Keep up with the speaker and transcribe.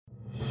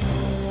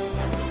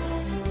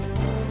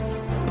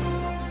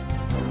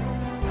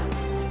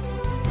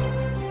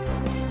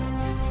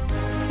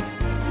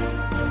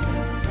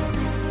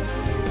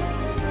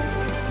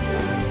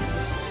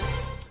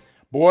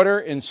Border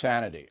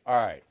insanity. All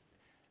right.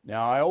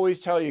 Now, I always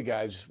tell you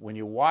guys, when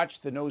you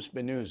watch the No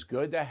Spin News,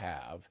 good to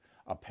have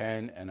a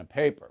pen and a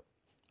paper.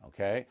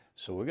 Okay?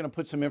 So we're going to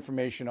put some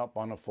information up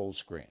on the full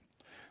screen.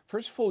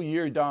 First full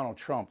year Donald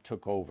Trump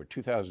took over,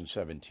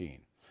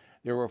 2017,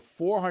 there were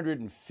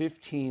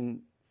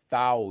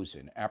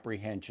 415,000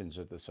 apprehensions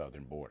at the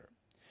southern border.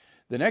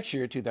 The next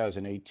year,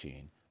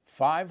 2018,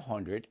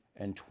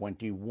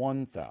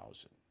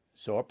 521,000.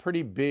 So a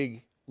pretty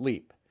big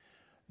leap.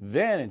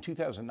 Then in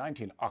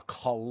 2019, a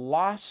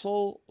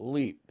colossal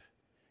leap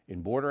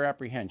in border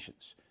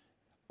apprehensions,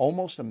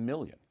 almost a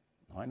million,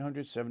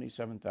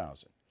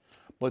 977,000.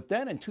 But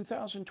then in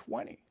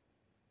 2020,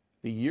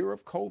 the year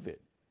of COVID,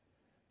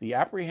 the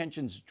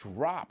apprehensions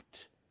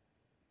dropped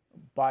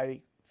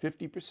by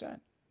 50%,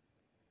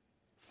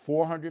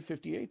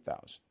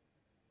 458,000.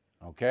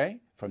 Okay?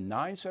 From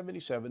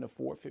 977 to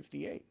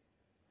 458.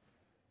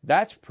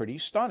 That's pretty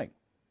stunning.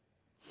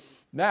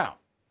 Now,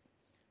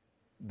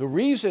 the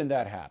reason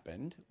that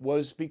happened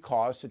was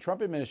because the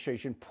Trump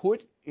administration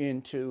put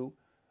into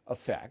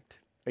effect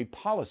a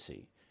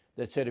policy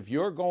that said if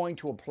you're going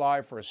to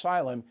apply for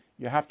asylum,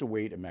 you have to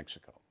wait in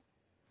Mexico.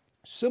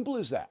 Simple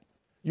as that.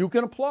 You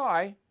can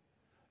apply,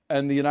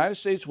 and the United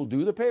States will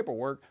do the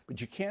paperwork,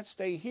 but you can't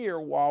stay here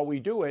while we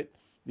do it.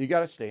 You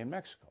got to stay in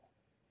Mexico.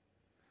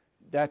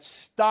 That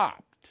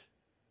stopped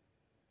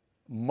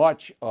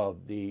much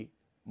of the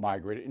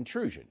migrant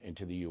intrusion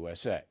into the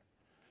USA.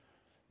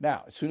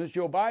 Now, as soon as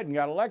Joe Biden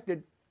got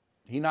elected,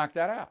 he knocked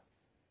that out.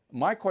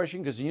 My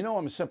question, because you know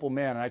I'm a simple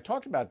man, and I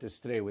talked about this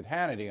today with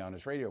Hannity on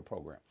his radio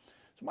program.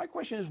 So my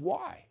question is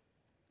why?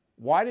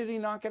 Why did he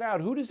knock it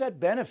out? Who does that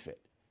benefit?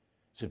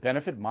 Does it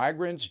benefit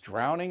migrants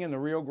drowning in the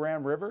Rio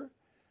Grande River?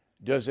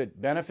 Does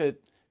it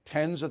benefit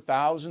tens of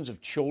thousands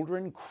of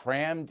children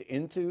crammed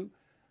into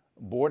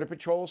Border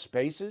Patrol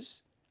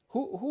spaces?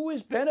 Who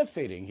is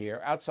benefiting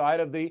here outside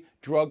of the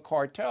drug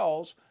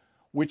cartels,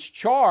 which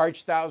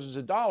charge thousands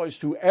of dollars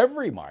to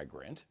every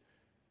migrant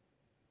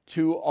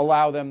to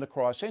allow them to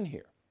cross in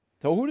here?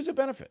 So who does it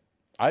benefit?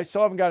 I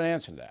still haven't got an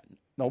answer to that.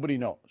 Nobody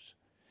knows.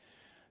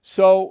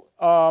 So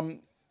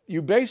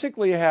you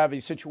basically have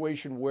a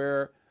situation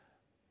where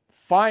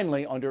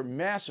finally, under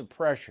massive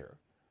pressure,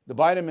 the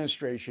Biden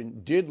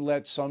administration did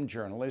let some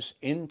journalists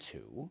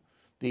into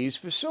these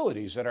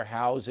facilities that are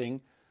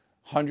housing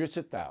hundreds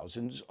of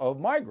thousands of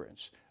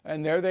migrants.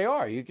 And there they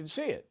are. You can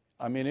see it.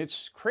 I mean,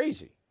 it's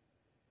crazy.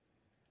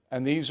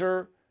 And these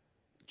are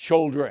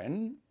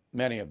children,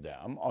 many of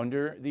them,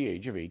 under the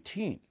age of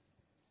 18.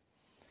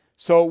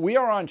 So we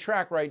are on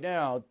track right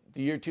now,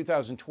 the year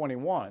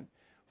 2021,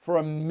 for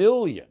a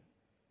million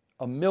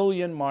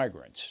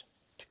migrants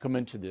to come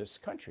into this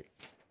country.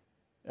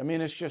 I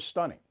mean, it's just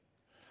stunning.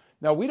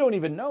 Now, we don't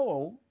even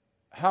know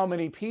how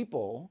many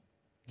people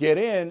get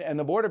in and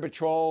the Border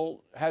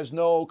Patrol has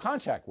no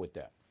contact with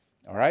them,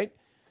 all right?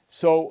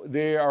 So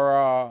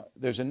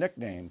there's a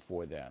nickname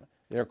for them.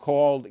 They're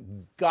called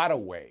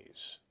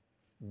gotaways.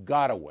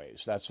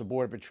 Gotaways. That's the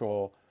Border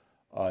Patrol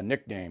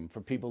nickname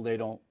for people they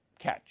don't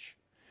catch.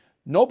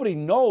 Nobody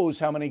knows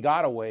how many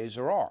gotaways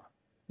there are.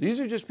 These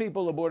are just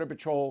people the Border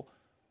Patrol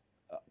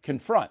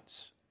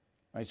confronts.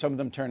 Right? Some of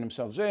them turn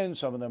themselves in,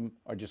 some of them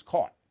are just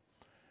caught.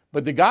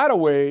 But the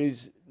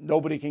gotaways,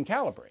 nobody can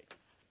calibrate.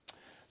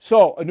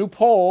 So a new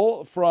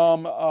poll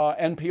from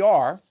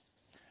NPR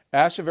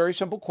asks a very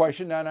simple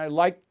question, and I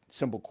like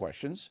simple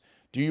questions.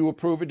 Do you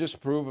approve or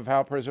disapprove of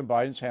how President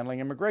Biden's handling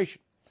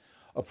immigration?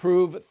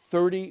 Approve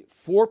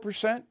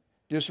 34%,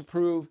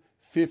 disapprove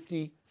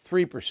 53%.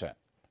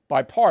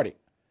 By party,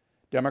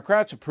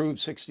 Democrats approve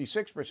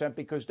 66%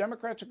 because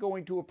Democrats are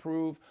going to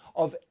approve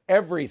of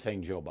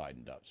everything Joe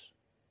Biden does.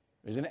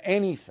 There isn't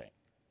anything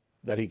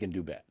that he can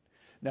do bad.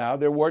 Now,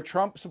 there were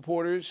Trump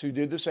supporters who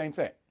did the same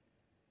thing,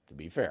 to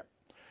be fair.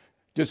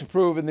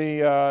 Disapprove in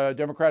the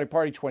Democratic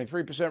Party,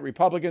 23%.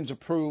 Republicans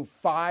approve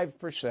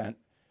 5%.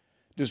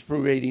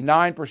 Disapprove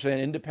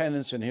 89%.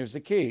 Independents, and here's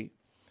the key,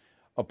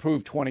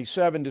 approve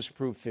 27,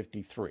 disapprove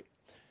 53.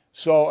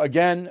 So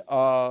again,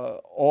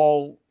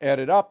 all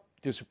added up,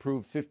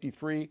 disapprove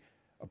 53,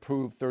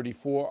 approve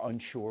 34,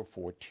 unsure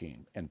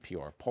 14,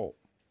 NPR poll.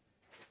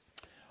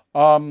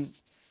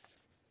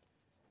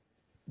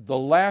 The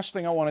last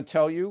thing I want to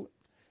tell you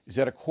is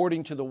that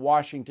according to the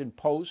Washington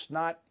Post,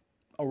 not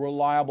a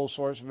reliable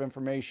source of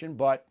information,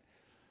 but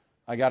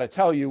I got to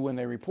tell you when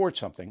they report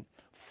something,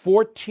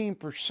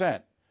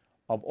 14%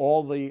 of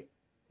all the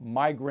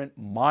migrant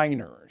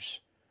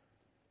minors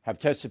have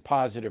tested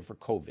positive for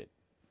COVID.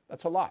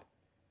 That's a lot.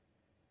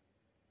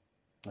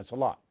 That's a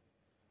lot.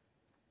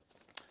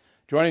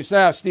 Joining us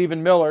now,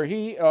 Stephen Miller.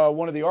 He,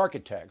 one of the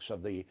architects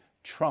of the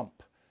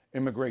Trump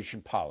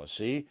immigration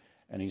policy,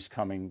 and he's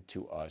coming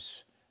to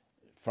us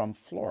from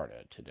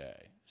Florida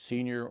today,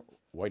 senior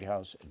White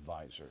House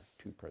advisor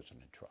to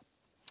President Trump.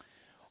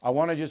 I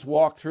want to just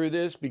walk through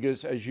this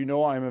because, as you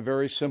know, I'm a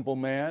very simple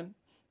man.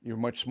 You're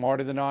much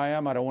smarter than I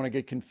am. I don't want to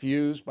get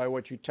confused by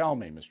what you tell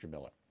me, Mr.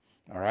 Miller.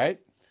 All right?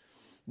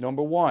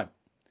 Number one,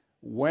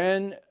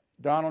 when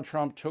Donald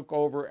Trump took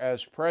over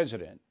as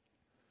president,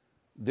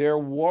 there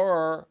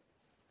were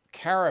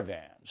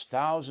caravans,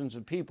 thousands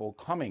of people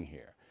coming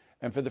here.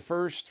 And for the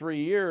first 3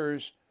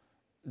 years,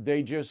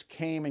 they just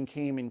came and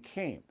came and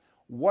came.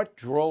 What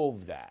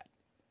drove that?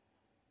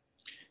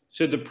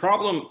 So the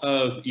problem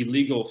of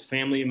illegal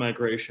family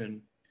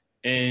migration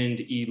and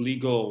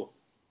illegal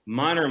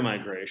minor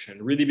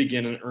migration really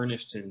began in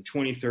earnest in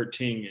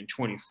 2013 and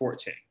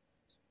 2014.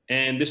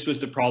 And this was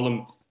the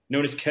problem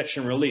known as catch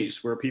and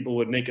release, where people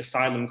would make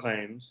asylum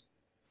claims.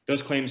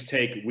 Those claims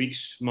take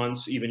weeks,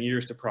 months, even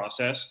years to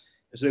process.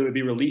 And so they would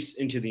be released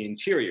into the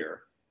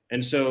interior.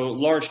 And so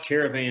large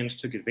caravans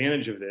took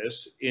advantage of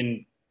this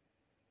in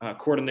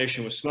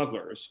coordination with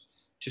smugglers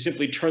to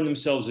simply turn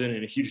themselves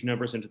in huge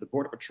numbers into the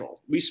Border Patrol.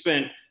 We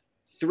spent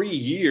 3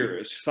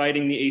 years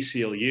fighting the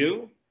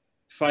ACLU,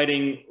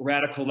 fighting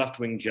radical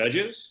left-wing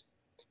judges,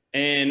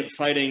 and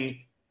fighting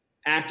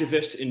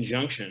activist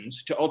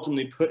injunctions to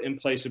ultimately put in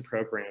place a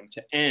program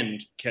to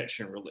end catch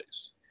and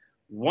release.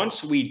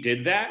 Once we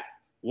did that,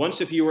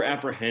 once if you were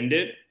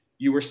apprehended,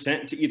 you were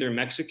sent to either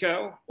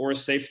Mexico or a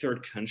safe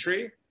third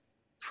country,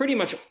 pretty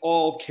much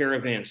all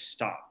caravans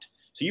stopped.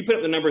 So you put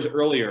up the numbers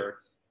earlier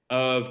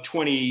of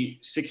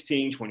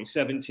 2016,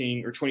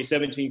 2017, or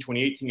 2017,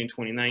 2018, and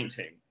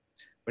 2019.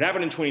 What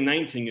happened in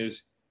 2019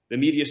 is the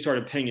media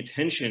started paying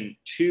attention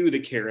to the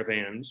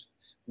caravans.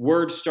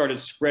 Word started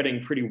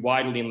spreading pretty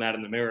widely in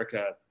Latin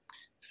America.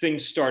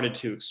 Things started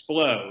to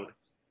explode.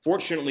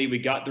 Fortunately, we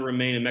got the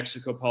Remain in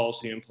Mexico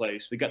policy in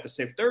place. We got the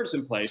Safe Thirds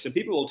in place. And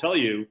people will tell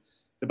you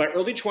that by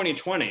early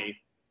 2020,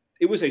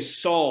 it was a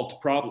solved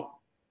problem.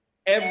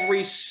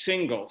 Every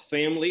single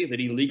family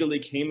that illegally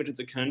came into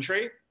the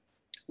country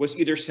was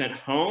either sent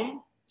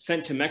home,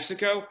 sent to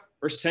Mexico,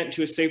 or sent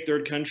to a safe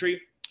third country.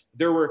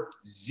 There were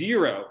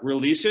 0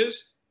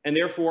 releases, and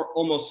therefore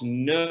almost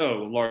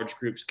no large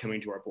groups coming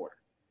to our border.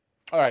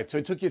 All right, so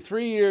it took you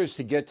 3 years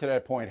to get to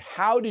that point.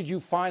 How did you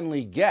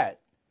finally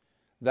get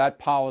that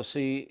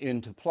policy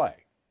into play?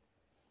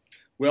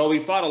 Well, we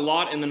fought a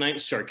lot in the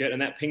Ninth Circuit,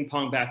 and that ping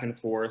pong back and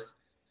forth.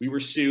 We were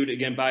sued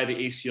again by the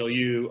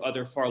ACLU,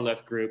 other far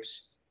left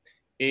groups,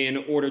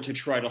 in order to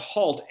try to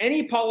halt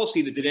any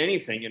policy that did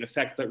anything in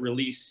effect but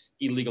release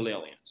illegal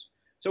aliens.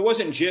 So it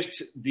wasn't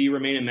just the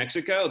Remain in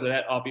Mexico,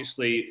 that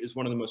obviously is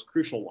one of the most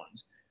crucial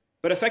ones,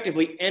 but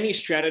effectively any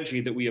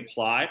strategy that we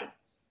applied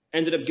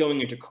ended up going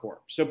into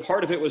court. So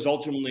part of it was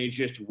ultimately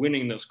just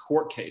winning those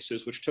court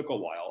cases, which took a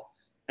while.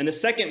 And the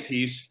second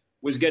piece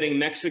was getting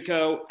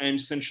Mexico and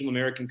Central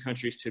American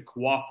countries to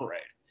cooperate,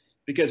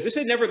 because this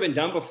had never been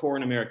done before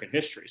in American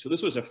history. So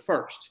this was a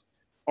first.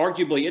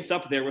 Arguably, it's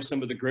up there with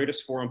some of the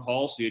greatest foreign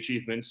policy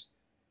achievements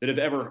that have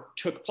ever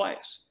took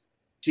place.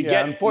 To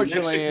get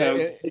unfortunately, Mexico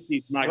to take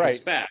these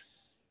migrants back.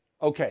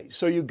 Okay,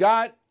 so you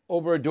got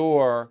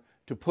Obrador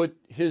to put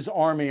his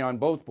army on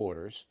both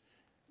borders,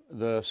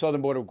 the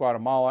southern border of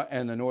Guatemala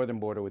and the northern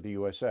border with the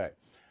USA.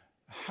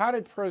 How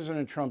did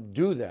President Trump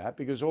do that?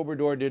 Because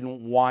Obrador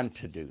didn't want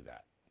to do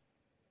that.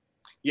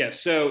 Yeah,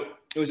 so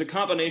it was a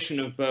combination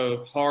of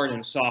both hard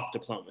and soft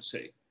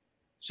diplomacy.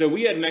 So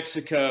we had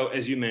Mexico,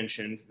 as you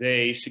mentioned,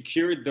 they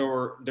secured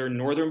their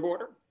northern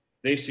border,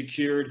 they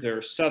secured their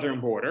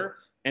southern border,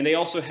 and they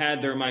also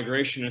had their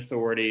migration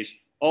authorities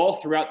all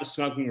throughout the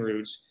smuggling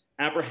routes,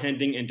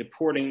 apprehending and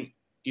deporting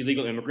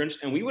illegal immigrants.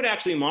 And we would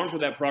actually monitor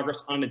that progress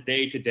on a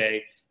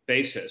day-to-day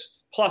basis.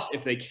 Plus,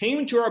 if they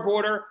came to our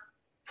border,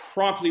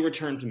 promptly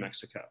returned to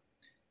Mexico.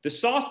 The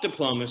soft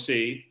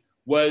diplomacy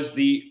was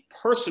the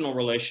personal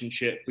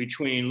relationship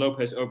between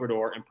Lopez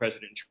Obrador and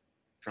President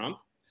Trump.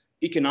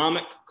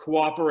 Economic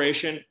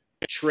cooperation,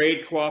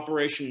 trade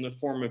cooperation in the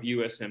form of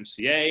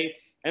USMCA,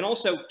 and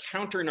also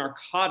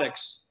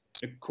counter-narcotics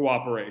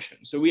cooperation.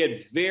 So we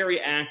had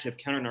very active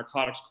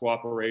counter-narcotics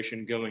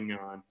cooperation going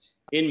on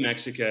in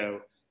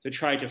Mexico to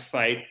try to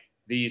fight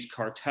these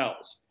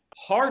cartels.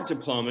 Hard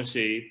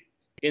diplomacy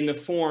in the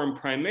form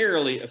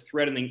primarily of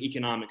threatening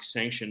economic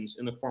sanctions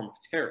in the form of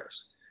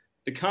tariffs.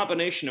 The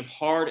combination of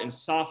hard and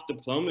soft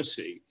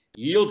diplomacy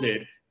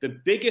yielded the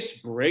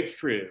biggest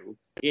breakthrough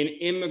in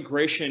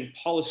immigration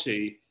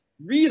policy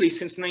really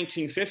since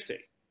 1950.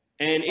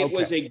 And it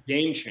was a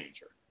game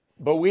changer.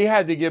 But we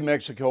had to give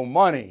Mexico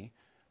money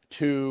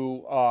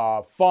to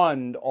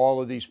fund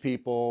all of these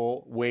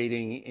people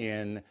waiting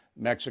in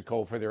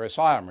Mexico for their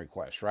asylum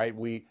requests, right?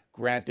 We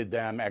granted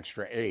them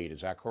extra aid.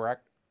 Is that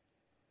correct?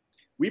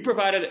 We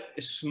provided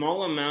a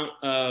small amount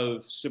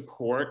of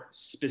support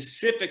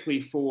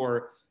specifically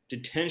for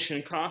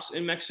detention costs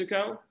in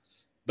Mexico.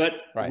 But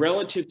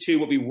relative to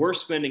what we were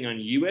spending on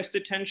U.S.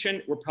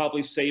 detention, we're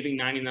probably saving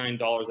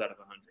 $99 out of 100.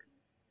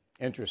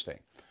 Interesting.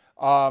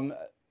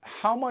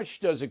 How much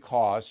does it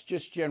cost,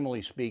 just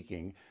generally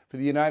speaking, for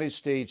the United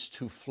States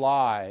to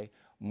fly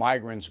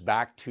migrants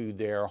back to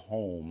their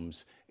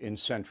homes in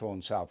Central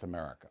and South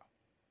America?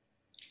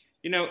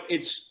 You know,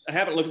 I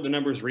haven't looked at the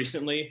numbers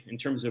recently in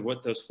terms of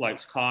what those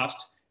flights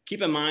cost.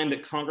 Keep in mind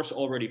that Congress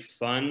already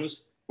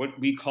funds what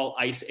we call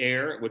ICE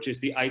Air, which is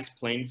the ICE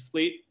plane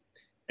fleet.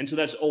 And so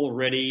that's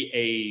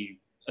already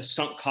a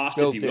sunk cost,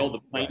 if you will. The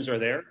planes are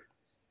there.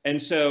 And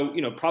so,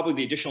 you know, probably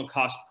the additional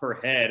cost per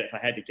head, if I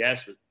had to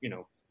guess, was, you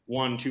know,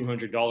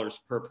 $100-200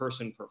 per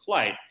person per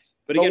flight.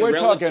 But But again,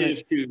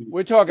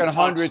 we're talking the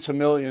hundreds cost, of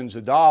millions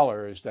of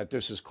dollars that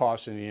this is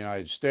costing the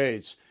United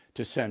States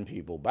to send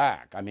people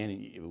back. I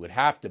mean, it would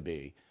have to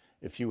be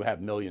if you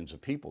have millions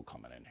of people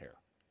coming in here.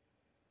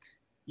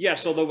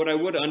 yes, although what I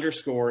would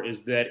underscore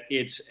is that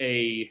it's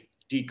a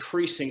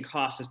decreasing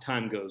cost as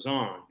time goes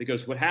on.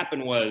 Because what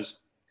happened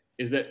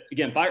is that,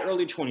 again, by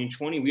early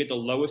 2020, we had the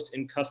lowest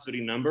in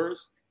custody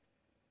numbers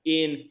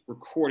in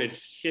recorded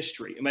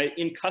history. And by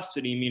in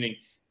custody, meaning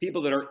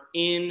people that are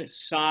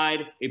inside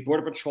a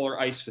Border Patrol or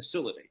ICE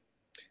facility.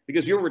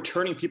 Because we were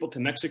returning people to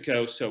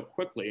Mexico so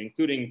quickly,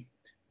 including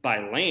by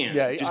land.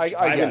 Yeah, just I get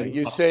driving it.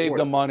 You across save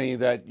border. the money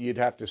that you'd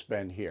have to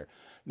spend here.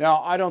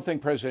 Now, I don't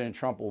think President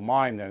Trump will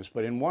mind this,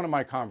 but in one of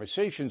my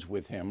conversations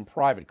with him,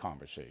 private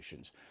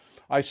conversations,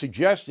 I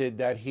suggested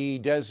that he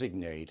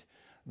designate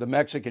the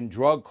Mexican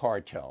drug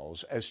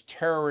cartels as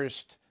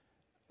terrorist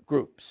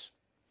groups.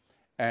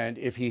 And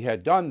if he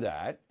had done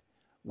that,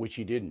 which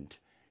he didn't,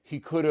 he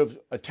could have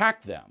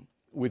attacked them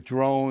with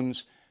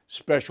drones,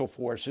 special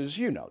forces,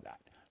 you know that.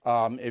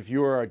 If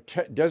you're a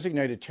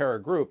designated terror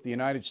group, the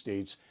United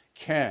States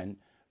can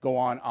go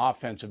on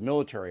offensive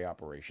military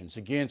operations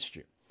against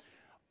you.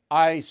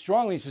 I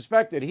strongly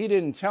suspect that he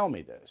didn't tell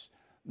me this,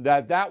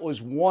 that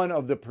was one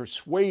of the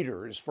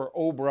persuaders for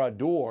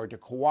Obrador to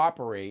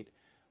cooperate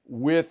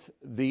with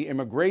the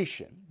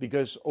immigration,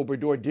 because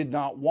Obrador did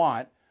not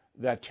want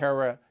that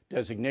terror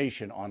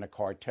designation on the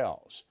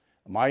cartels.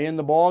 Am I in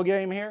the ball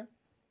game here?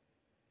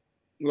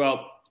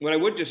 Well, what I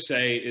would just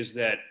say is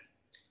that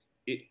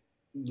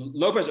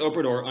Lopez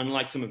Obrador,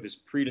 unlike some of his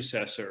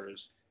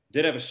predecessors,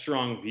 did have a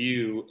strong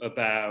view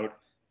about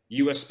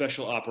U.S.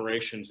 special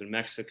operations in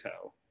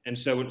Mexico. And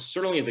so it's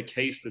certainly the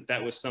case that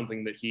that was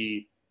something that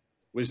he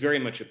was very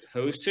much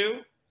opposed to.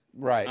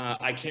 Right.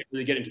 I can't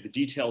really get into the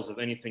details of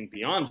anything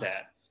beyond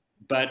that.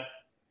 But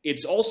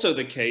it's also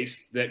the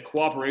case that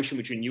cooperation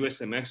between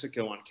U.S. and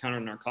Mexico on counter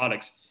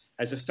narcotics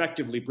has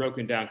effectively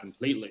broken down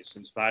completely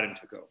since Biden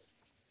took over.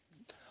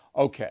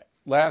 Okay,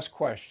 last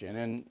question.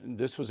 And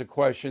this was a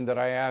question that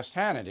I asked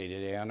Hannity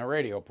today on the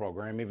radio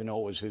program, even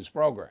though it was his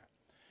program.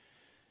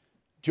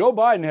 Joe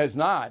Biden has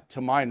not, to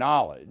my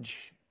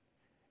knowledge,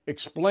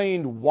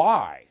 explained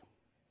why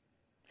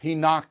he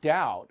knocked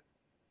out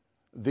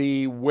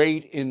the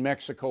Wait in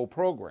Mexico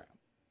program.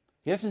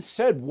 He hasn't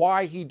said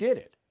why he did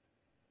it.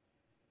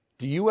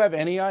 Do you have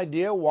any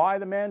idea why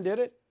the man did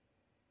it?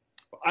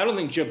 I don't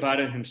think Joe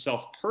Biden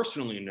himself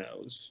personally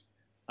knows.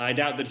 I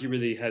doubt that he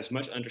really has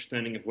much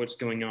understanding of what's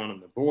going on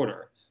the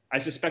border. I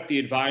suspect the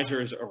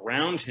advisors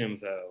around him,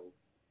 though,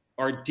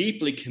 are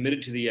deeply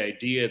committed to the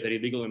idea that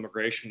illegal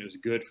immigration is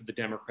good for the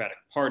Democratic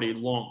Party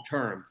long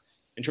term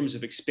in terms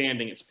of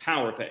expanding its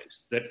power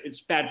base, that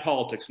it's bad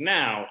politics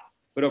now,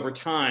 but over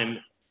time,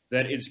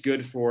 that it's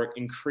good for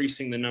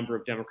increasing the number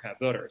of Democrat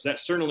voters.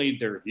 That's certainly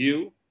their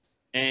view,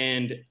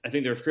 and I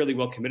think they're fairly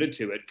well committed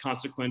to it.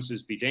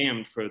 Consequences be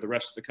damned for the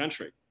rest of the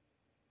country.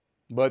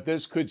 But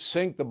this could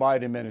sink the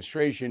Biden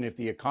administration if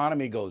the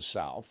economy goes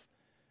south,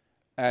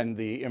 and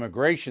the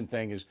immigration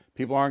thing is,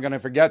 people aren't going to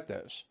forget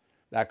this.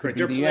 That could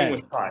be the end.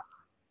 With fire.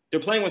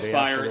 They're playing with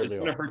fire. It's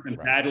going to hurt them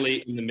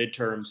badly in the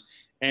midterms.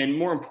 And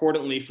more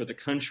importantly for the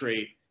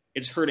country,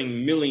 it's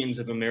hurting millions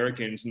of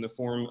Americans in the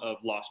form of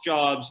lost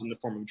jobs, in the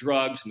form of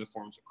drugs, in the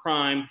forms of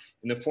crime,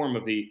 in the form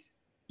of you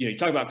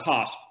talk about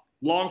cost.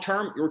 Long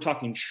term, you're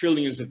talking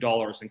trillions of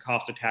dollars in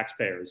cost to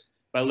taxpayers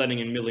by letting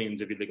in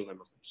millions of illegal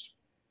immigrants.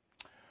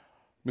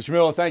 Mr.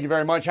 Miller, thank you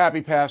very much.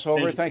 Happy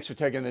Passover. Thanks for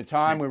taking the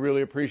time. We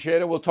really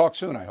appreciate it. We'll talk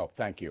soon, I hope.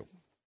 Thank you.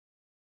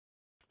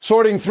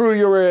 Sorting through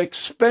your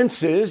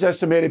expenses,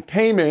 estimated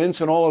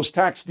payments, and all those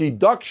tax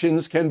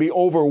deductions can be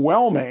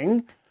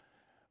overwhelming.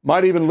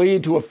 Might even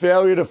lead to a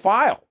failure to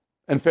file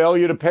and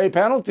failure to pay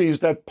penalties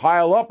that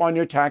pile up on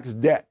your tax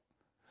debt.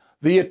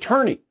 The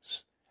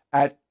attorneys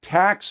at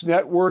Tax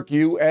Network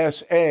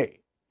USA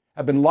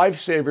have been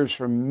lifesavers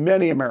for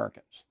many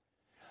Americans.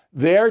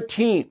 Their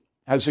team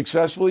has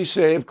successfully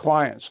saved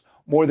clients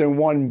more than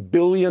 $1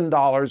 billion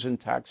in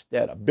tax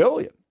debt. $1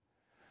 billion.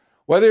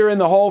 Whether you're in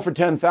the hole for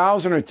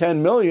 $10,000 or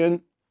 $10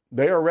 million,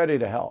 they are ready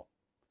to help.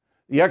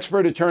 The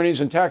expert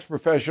attorneys and tax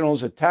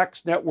professionals at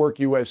Tax Network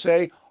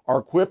USA are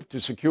equipped to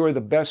secure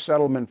the best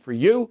settlement for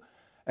you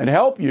and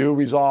help you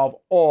resolve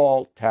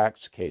all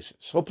tax cases.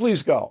 So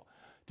please go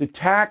to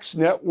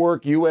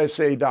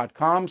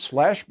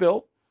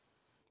taxnetworkusa.com/bill,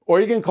 or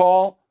you can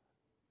call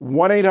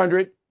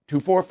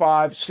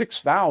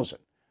 1-800-245-6000.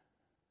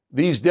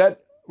 These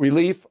debt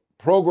relief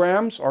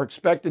programs are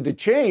expected to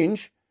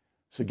change,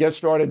 so get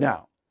started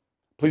now.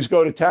 Please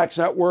go to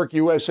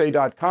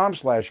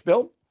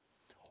taxnetworkusa.com/bill,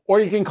 or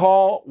you can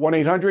call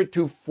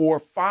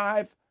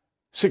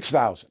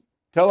 1-800-245-6000.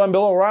 Tell them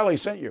Bill O'Reilly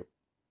sent you.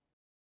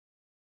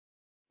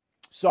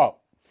 So,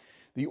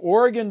 the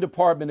Oregon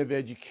Department of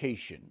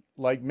Education,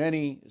 like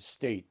many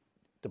state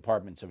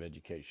departments of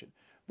education,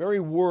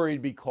 very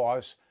worried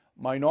because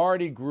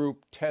minority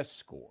group test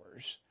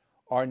scores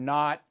are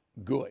not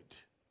good.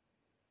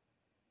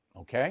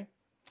 Okay?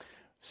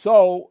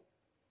 So,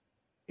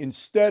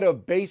 instead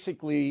of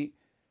basically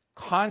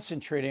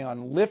concentrating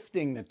on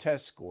lifting the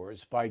test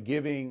scores by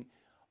giving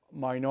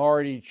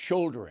minority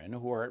children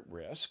who are at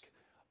risk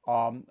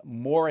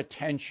more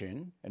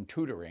attention and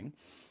tutoring,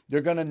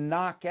 they're going to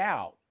knock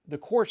out the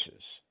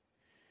courses.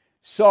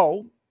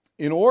 So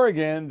in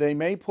Oregon, they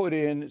may put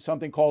in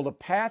something called a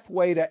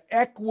pathway to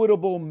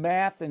equitable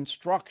math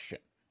instruction.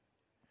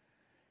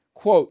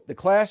 Quote, the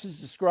class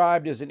is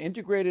described as an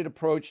integrated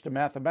approach to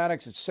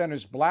mathematics that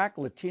centers Black,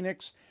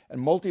 Latinx,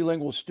 and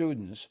multilingual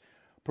students,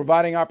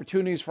 providing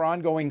opportunities for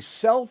ongoing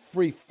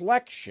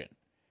self-reflection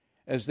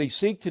as they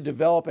seek to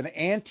develop an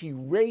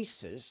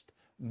anti-racist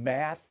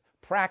math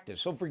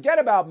practice. So forget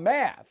about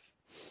math.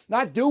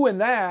 Not doing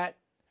that.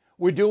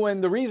 We're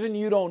doing, the reason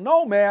you don't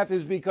know math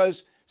is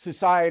because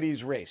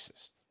society's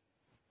racist.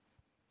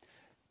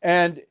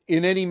 And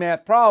in any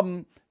math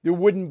problem, there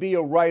wouldn't be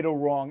a right or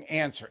wrong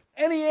answer.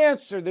 Any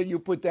answer that you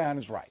put down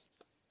is right.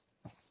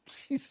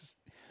 Jesus.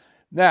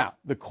 Now,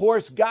 the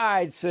course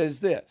guide says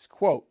this,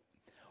 quote,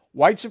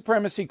 white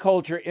supremacy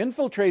culture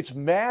infiltrates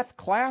math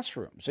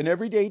classrooms and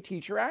everyday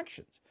teacher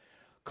actions.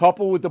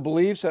 Coupled with the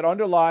beliefs that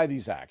underlie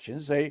these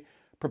actions, they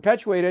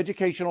perpetuate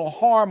educational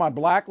harm on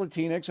Black,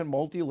 Latinx, and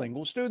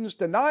multilingual students,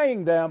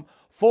 denying them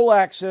full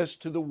access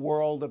to the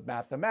world of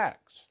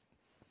mathematics.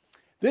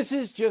 This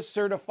is just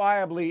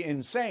certifiably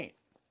insane.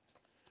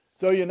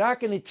 So you're not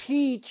going to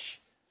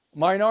teach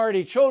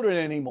minority children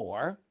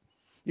anymore.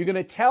 You're going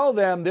to tell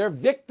them they're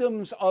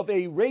victims of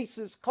a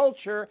racist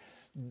culture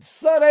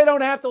so they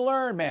don't have to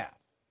learn math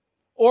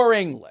or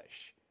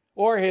English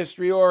or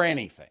history or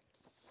anything.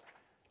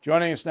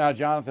 Joining us now,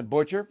 Jonathan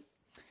Butcher.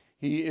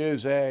 He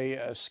is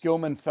a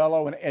Skillman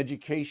Fellow in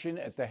Education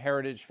at the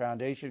Heritage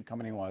Foundation,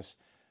 coming to us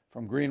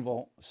from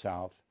Greenville,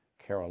 South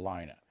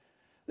Carolina.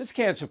 This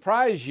can't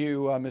surprise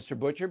you, Mr.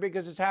 Butcher,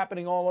 because it's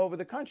happening all over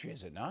the country,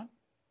 is it not?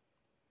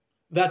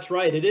 That's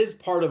right. It is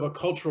part of a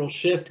cultural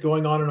shift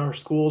going on in our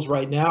schools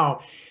right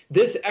now.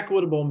 This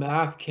equitable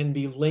math can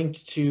be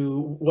linked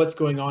to what's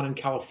going on in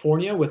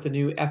California with the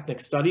new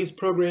ethnic studies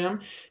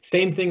program.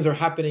 Same things are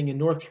happening in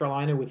North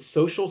Carolina with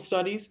social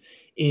studies,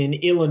 in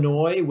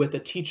Illinois with a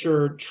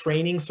teacher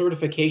training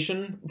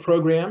certification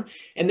program.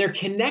 And they're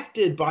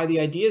connected by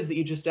the ideas that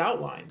you just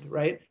outlined,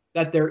 right?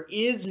 That there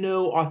is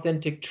no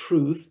authentic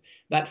truth,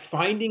 that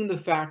finding the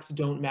facts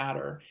don't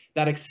matter,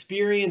 that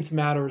experience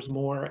matters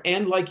more.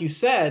 And like you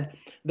said,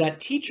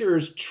 that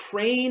teachers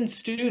train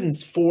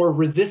students for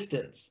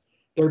resistance.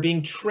 They're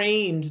being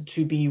trained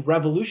to be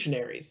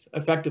revolutionaries,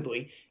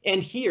 effectively.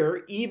 And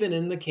here, even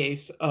in the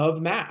case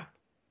of math.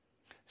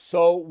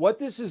 So what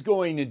this is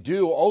going to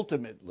do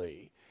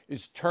ultimately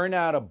is turn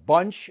out a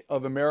bunch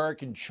of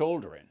American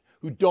children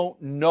who don't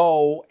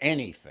know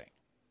anything.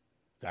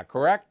 Is that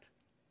correct?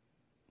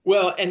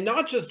 Well, and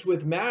not just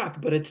with math,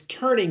 but it's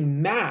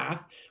turning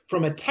math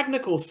from a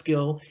technical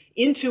skill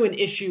into an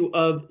issue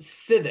of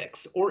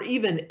civics or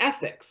even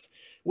ethics,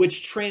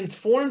 which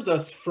transforms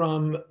us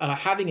from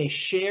having a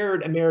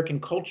shared American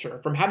culture,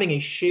 from having a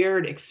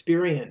shared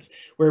experience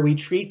where we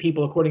treat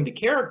people according to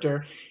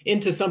character,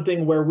 into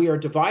something where we are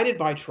divided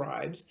by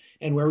tribes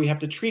and where we have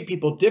to treat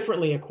people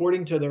differently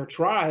according to their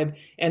tribe,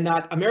 and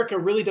that America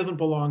really doesn't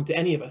belong to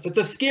any of us. It's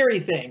a scary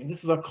thing.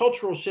 This is a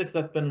cultural shift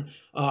that's been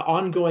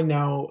ongoing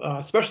now,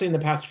 especially in the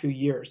past few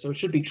years. So it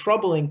should be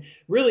troubling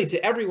really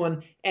to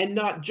everyone, and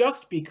not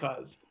just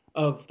because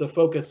of the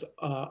focus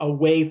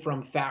away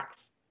from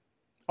facts.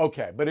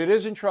 Okay, but it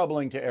isn't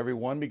troubling to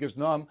everyone because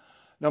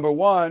number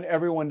one,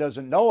 everyone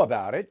doesn't know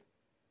about it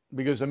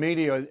because the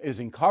media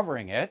isn't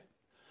covering it.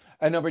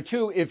 And number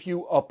two, if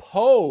you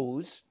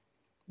oppose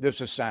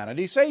this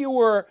insanity, say you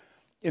were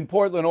in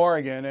Portland,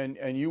 Oregon,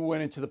 and you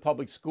went into the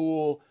public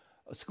school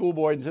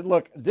board and said,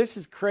 look, this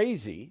is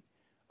crazy.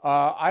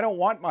 I don't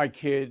want my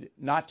kid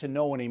not to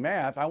know any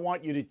math. I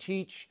want you to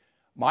teach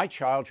my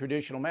child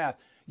traditional math.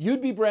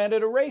 You'd be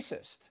branded a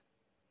racist.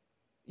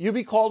 You'd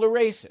be called a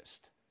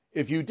racist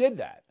if you did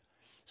that.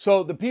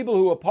 So the people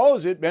who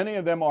oppose it, many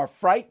of them are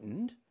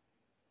frightened,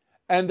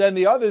 and then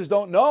the others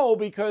don't know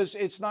because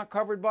it's not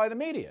covered by the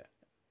media.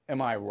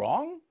 Am I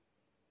wrong?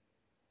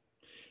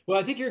 Well,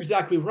 I think you're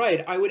exactly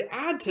right. I would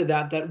add to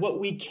that what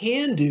we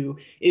can do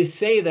is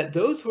say that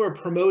those who are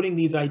promoting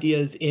these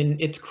ideas in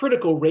its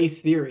critical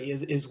race theory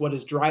is what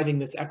is driving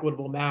this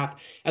equitable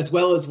math, as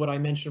well as what I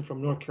mentioned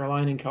from North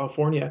Carolina and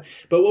California.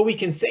 But what we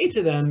can say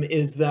to them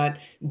is that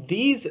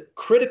these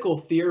critical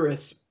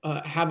theorists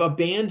have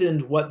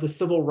abandoned what the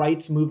civil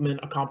rights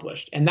movement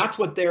accomplished, and that's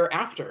what they're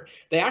after.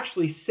 They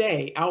actually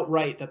say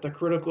outright that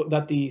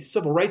the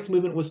civil rights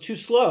movement was too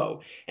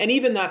slow, and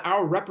even that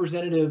our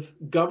representative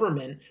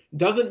government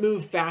doesn't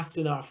move fast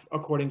enough,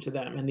 according to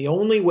them. And the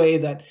only way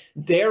that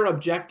their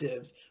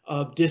objectives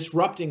of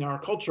disrupting our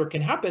culture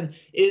can happen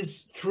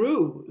is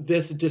through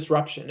this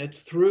disruption.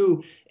 It's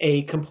through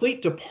a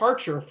complete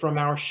departure from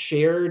our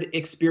shared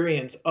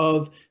experience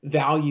of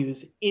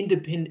values,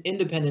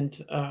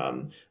 independent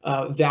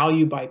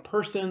value by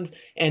persons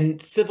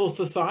and civil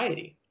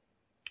society.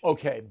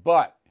 Okay,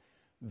 but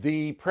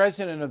the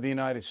President of the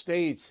United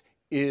States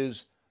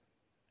is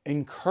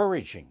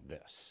encouraging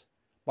this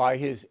by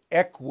his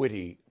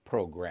equity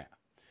program.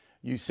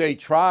 You say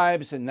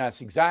tribes, and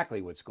that's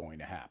exactly what's going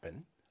to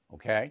happen.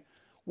 Okay,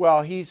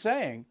 Well, he's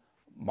saying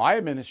my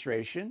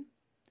administration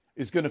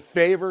is going to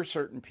favor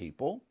certain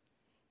people.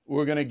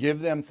 We're going to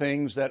give them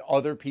things that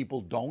other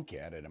people don't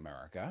get in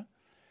America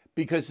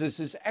because this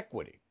is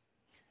equity,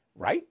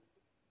 right?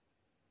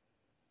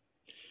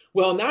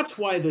 Well, and that's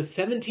why the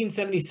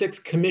 1776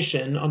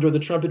 Commission under the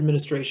Trump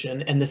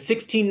administration and the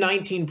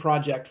 1619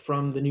 Project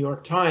from the New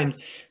York Times,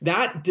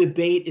 that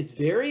debate is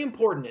very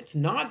important. It's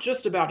not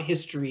just about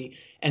history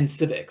and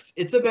civics.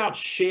 It's about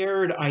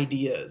shared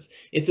ideas.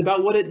 It's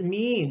about what it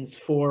means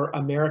for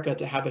America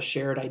to have a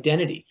shared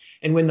identity.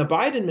 And when the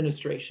Biden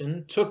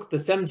administration took the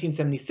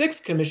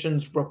 1776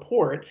 Commission's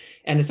report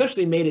and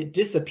essentially made it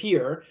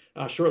disappear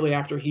shortly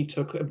after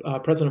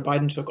President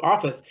Biden took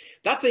office,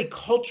 that's a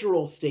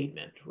cultural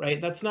statement,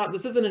 right?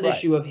 This isn't an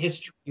issue of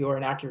history or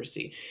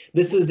inaccuracy.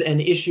 This is an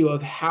issue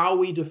of how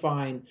we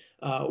define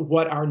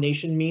what our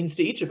nation means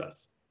to each of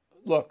us.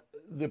 Look,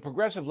 the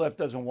progressive left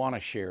doesn't want a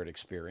shared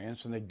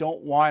experience, and they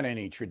don't want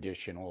any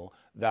traditional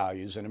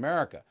values in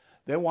America.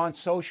 They want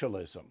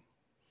socialism.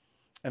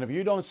 And if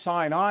you don't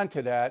sign on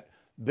to that,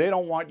 they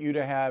don't want you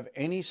to have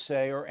any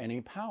say or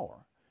any power.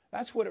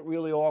 That's what it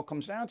really all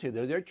comes down to.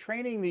 They're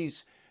training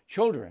these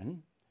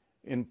children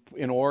in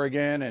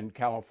Oregon and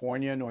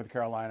California, North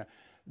Carolina.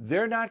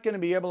 They're not going to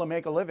be able to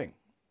make a living.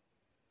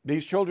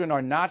 These children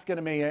are not going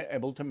to be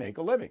able to make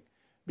a living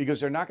because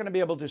they're not going to be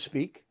able to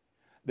speak.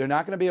 They're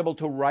not going to be able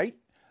to write.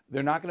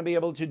 They're not going to be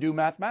able to do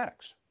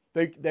mathematics.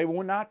 They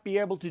will not be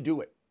able to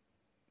do it.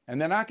 And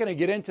they're not going to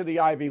get into the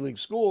Ivy League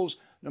schools,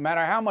 no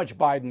matter how much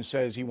Biden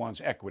says he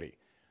wants equity.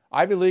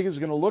 Ivy League is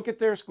going to look at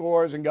their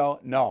scores and go,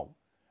 no.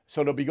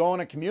 So they'll be going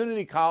to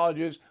community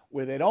colleges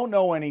where they don't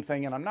know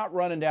anything. And I'm not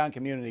running down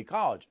community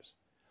colleges.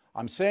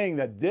 I'm saying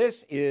that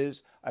this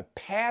is a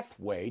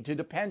pathway to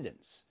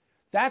dependence.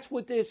 That's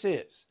what this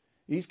is.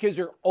 These kids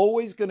are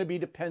always going to be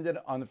dependent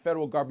on the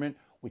federal government,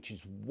 which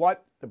is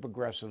what the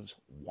progressives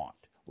want.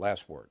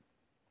 Last word.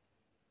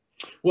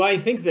 Well, I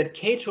think that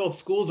K-12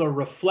 schools are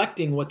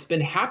reflecting what's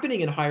been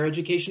happening in higher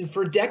education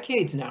for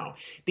decades now.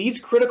 These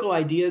critical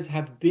ideas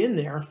have been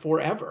there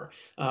forever,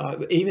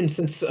 even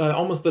since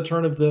almost the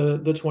turn of the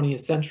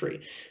 20th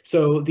century.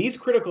 So these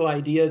critical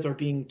ideas are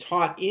being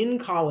taught in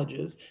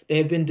colleges. They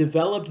have been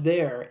developed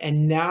there,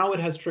 and now it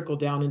has trickled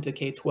down into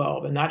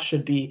K-12. And that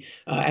should be,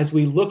 as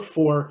we look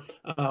for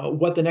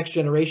what the next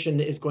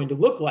generation is going to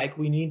look like,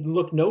 we need to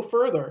look no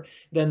further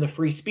than the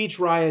free speech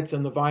riots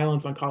and the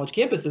violence on college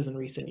campuses in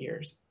recent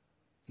years.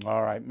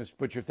 All right, Mr.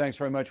 Butcher, thanks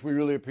very much. We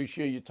really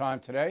appreciate your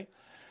time today.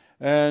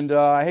 And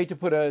I hate to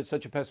put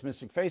such a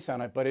pessimistic face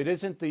on it, but it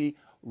isn't the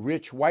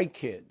rich white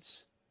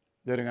kids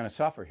that are going to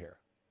suffer here.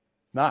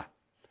 Not.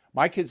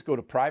 My kids go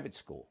to private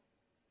school,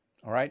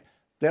 all right?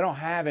 They don't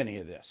have any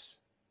of this.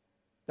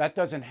 That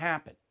doesn't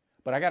happen.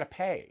 But I got to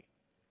pay,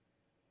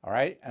 all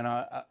right, and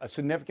a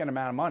significant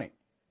amount of money.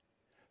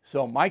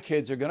 So my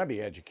kids are going to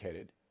be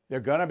educated.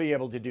 They're going to be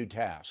able to do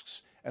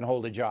tasks and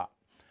hold a job.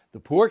 The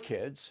poor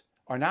kids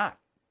are not.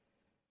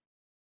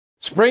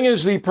 Spring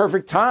is the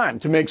perfect time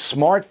to make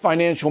smart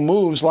financial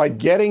moves like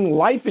getting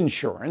life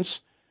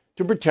insurance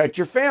to protect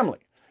your family.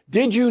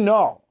 Did you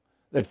know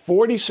that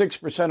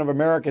 46% of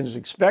Americans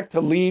expect to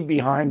leave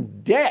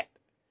behind debt?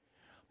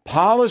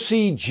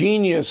 Policy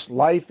Genius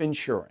Life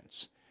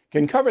Insurance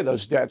can cover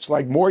those debts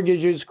like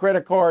mortgages,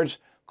 credit cards,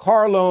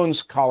 car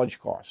loans, college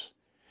costs.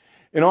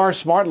 In our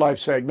Smart Life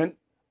segment,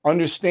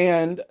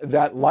 understand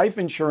that life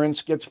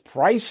insurance gets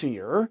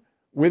pricier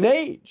with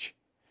age,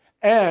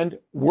 and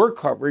work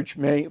coverage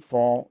may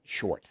fall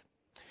short.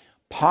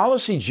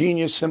 Policy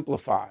Genius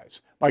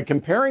simplifies by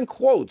comparing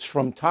quotes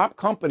from top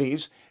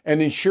companies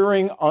and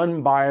ensuring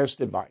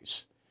unbiased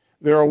advice.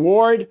 Their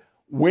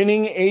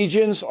award-winning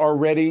agents are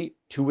ready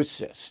to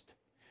assist.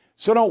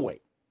 So don't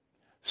wait.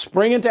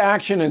 Spring into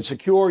action and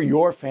secure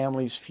your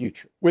family's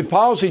future. With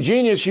Policy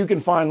Genius, you can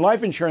find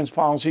life insurance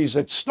policies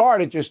that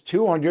start at just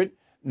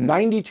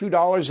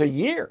 $292 a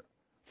year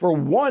for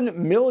 $1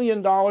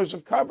 million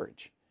of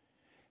coverage.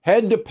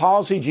 Head to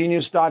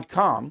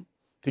policygenius.com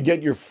to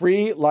get your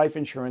free life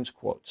insurance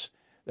quotes.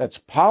 That's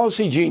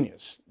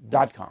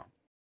policygenius.com.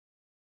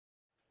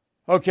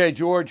 Okay,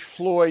 George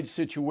Floyd's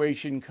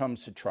situation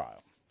comes to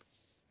trial.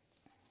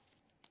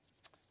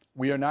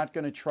 We are not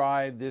going to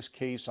try this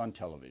case on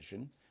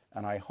television,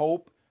 and I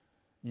hope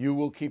you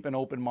will keep an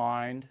open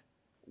mind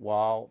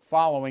while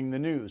following the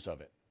news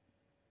of it.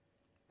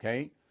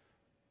 Okay?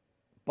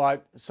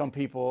 But some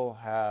people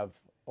have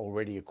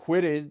already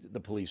acquitted the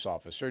police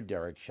officer,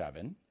 Derek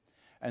Chauvin,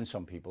 and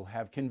some people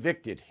have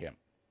convicted him.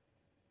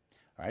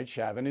 All right,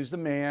 Chauvin is the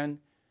man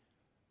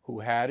who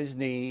had his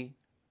knee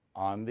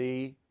on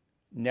the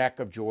neck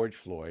of George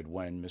Floyd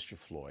when Mr.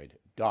 Floyd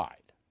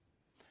died.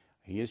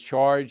 He is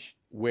charged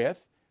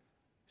with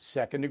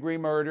second-degree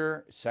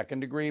murder,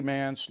 second-degree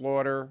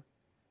manslaughter,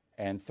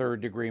 and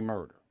third-degree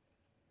murder.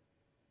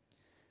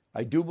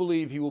 I do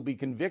believe he will be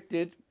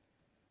convicted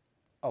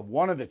of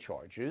one of the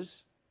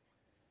charges,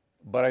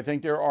 but I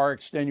think there are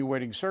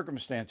extenuating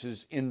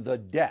circumstances in the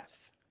death.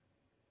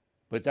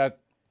 But that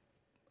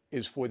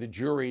is for the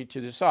jury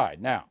to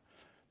decide. Now,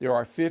 there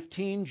are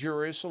 15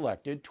 jurors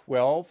selected,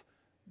 12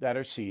 that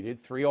are seated,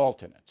 3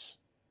 alternates.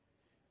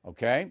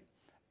 Okay?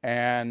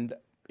 And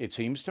it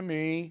seems to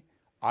me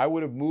I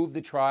would have moved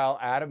the trial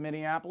out of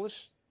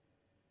Minneapolis,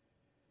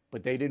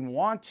 but they didn't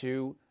want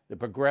to, the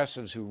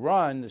progressives who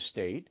run the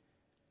state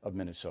of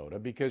Minnesota,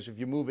 because if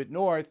you move it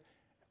north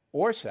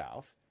or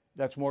south,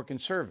 that's more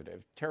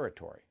conservative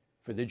territory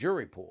for the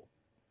jury pool.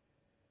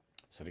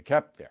 So they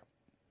kept there.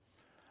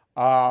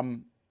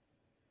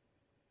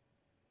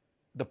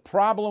 The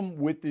problem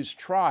with this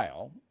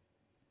trial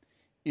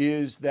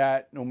is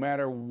that no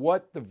matter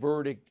what the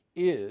verdict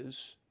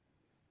is,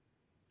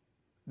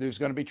 there's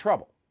going to be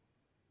trouble.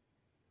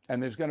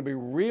 And there's going to be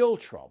real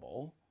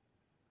trouble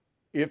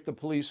if the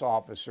police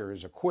officer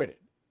is acquitted.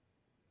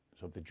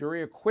 So if the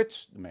jury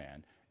acquits the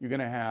man, you're going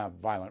to have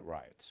violent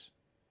riots,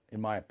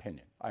 in my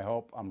opinion. I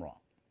hope I'm wrong.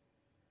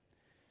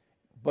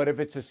 But if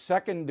it's a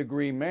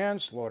second-degree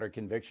manslaughter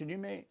conviction, you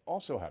may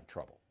also have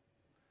trouble.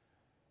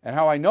 And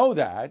how I know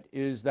that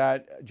is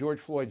that George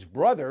Floyd's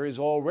brother is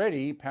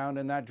already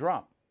pounding that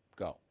drum.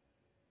 Go.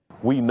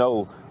 We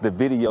know the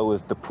video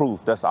is the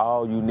proof. That's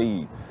all you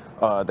need.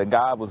 The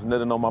guy was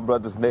kneeling on my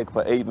brother's neck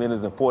for 8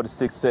 minutes and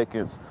 46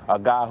 seconds. A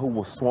guy who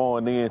was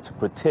sworn in to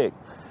protect.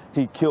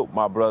 He killed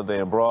my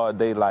brother in broad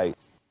daylight.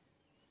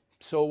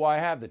 So why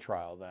have the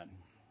trial then?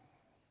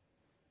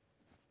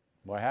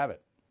 Why have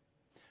it?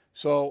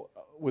 So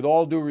with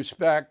all due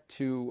respect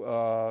to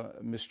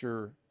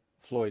Mr.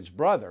 Floyd's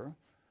brother,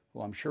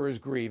 who I'm sure is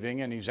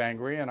grieving and he's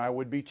angry, and I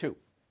would be too.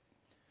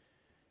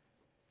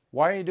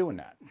 Why are you doing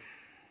that?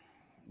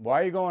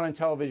 Why are you going on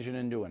television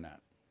and doing that?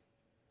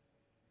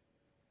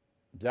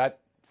 Does that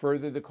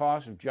further the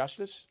cause of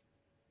justice?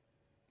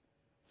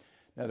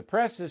 Now, the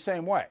press is the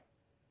same way.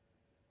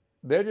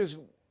 They're just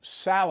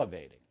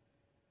salivating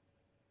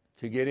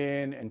to get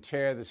in and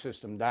tear the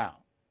system down.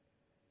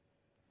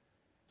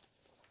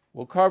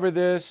 We'll cover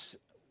this.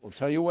 We'll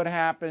tell you what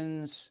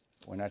happens.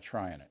 We're not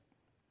trying it.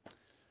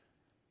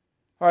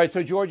 All right,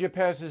 so Georgia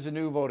passes a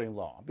new voting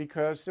law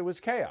because there was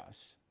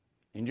chaos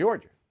in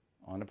Georgia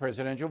on the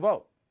presidential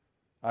vote.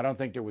 I don't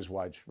think there was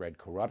widespread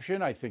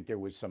corruption. I think there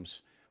was some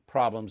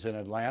problems in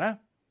Atlanta,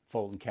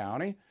 Fulton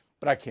County,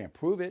 but I can't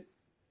prove it.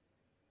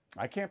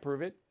 I can't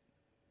prove it.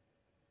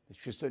 It's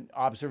just an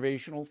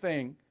observational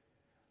thing.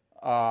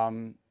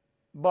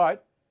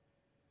 But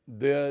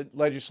the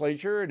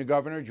legislature and the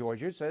governor of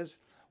Georgia says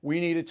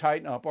we need to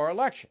tighten up our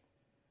election.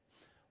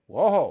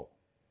 Whoa,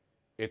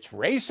 it's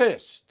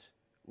racist.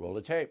 Roll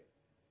the tape.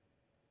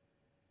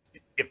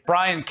 If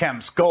Brian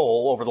Kemp's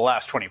goal over the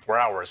last 24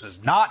 hours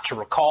is not to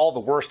recall the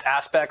worst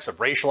aspects of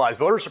racialized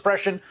voter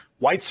suppression,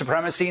 white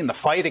supremacy, and the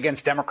fight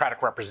against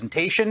Democratic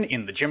representation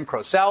in the Jim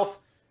Crow South,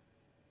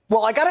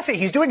 well, I got to say,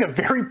 he's doing a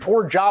very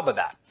poor job of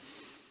that.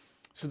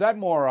 So that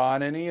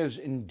moron, and he is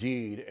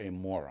indeed a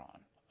moron.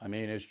 I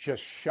mean, it's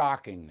just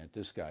shocking that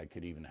this guy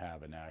could even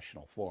have a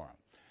national forum.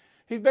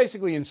 He's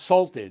basically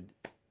insulted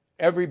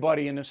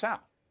everybody in the South,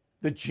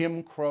 the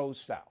Jim Crow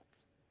South.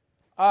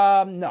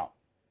 No,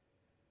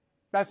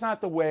 that's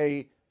not the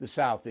way the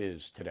South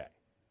is today.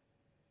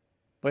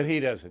 But he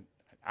doesn't.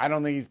 I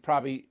don't think he's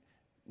probably,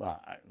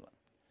 well,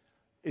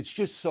 it's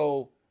just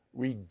so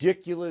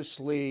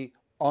ridiculously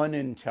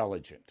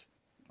unintelligent,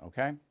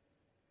 okay?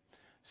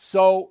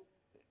 So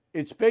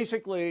it's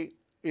basically,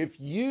 if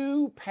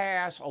you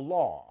pass a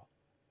law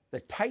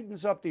that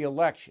tightens up the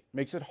election,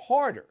 makes it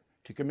harder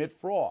to commit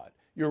fraud,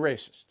 you're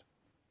racist.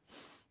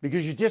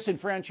 Because you're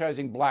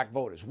disenfranchising black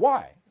voters.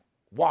 Why?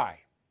 Why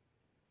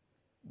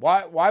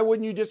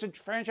wouldn't you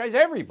disenfranchise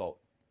every vote?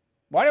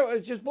 Why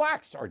don't just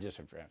blacks are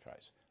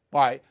disenfranchised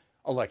by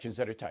elections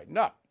that are tightened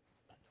up?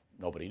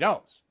 Nobody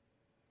knows.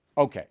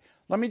 Okay,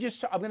 I'm going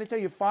to tell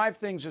you 5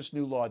 things this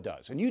new law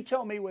does, and you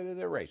tell me whether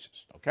they're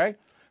racist, okay?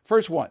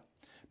 First one,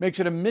 makes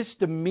it a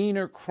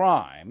misdemeanor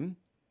crime,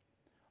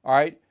 all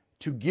right,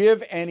 to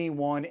give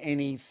anyone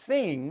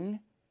anything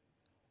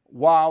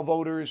while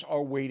voters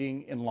are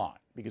waiting in line,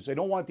 because they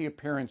don't want the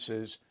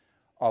appearances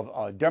of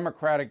a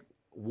Democratic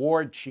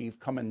ward chief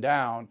coming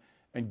down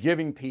and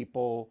giving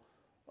people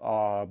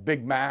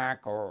Big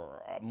Mac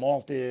or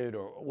malted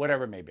or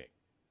whatever it may be.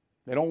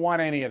 They don't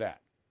want any of that.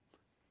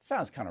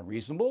 Sounds kind of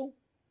reasonable,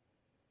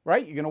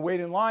 right? You're going to wait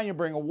in line, you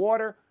bring a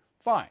water,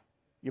 fine.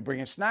 You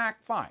bring a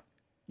snack, fine.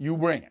 You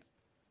bring it.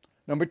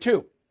 Number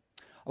 2,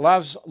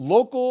 allows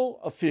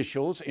local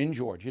officials in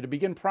Georgia to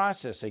begin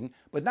processing,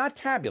 but not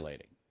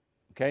tabulating,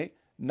 okay?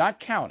 Not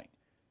counting,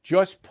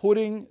 just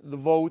putting the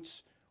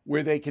votes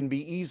where they can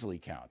be easily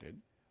counted,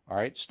 all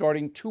right,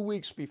 starting 2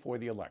 weeks before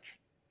the election.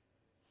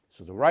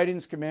 So the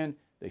write-ins come in,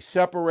 they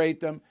separate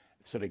them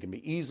so they can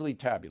be easily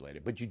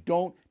tabulated, but you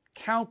don't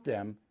count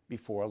them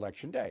before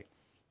Election Day.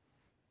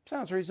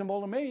 Sounds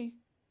reasonable to me,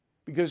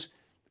 because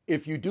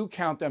if you do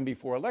count them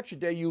before Election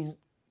Day, you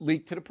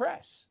leak to the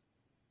press.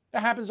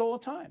 That happens all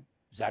the time.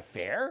 Is that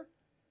fair?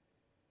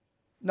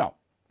 No,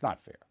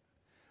 not fair.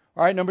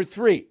 All right, number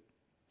 3,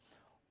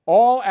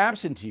 all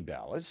absentee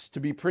ballots to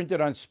be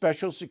printed on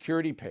special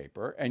security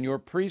paper and your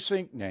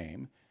precinct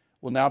name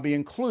will now be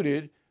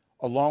included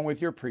along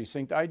with your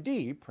precinct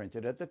ID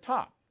printed at the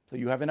top. So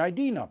you have an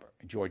ID number,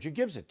 and Georgia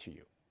gives it to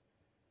you.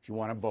 If you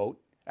want to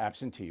vote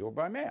absentee or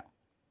by mail,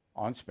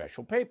 on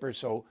special paper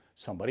so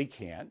somebody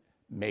can't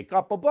make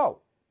up a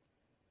vote.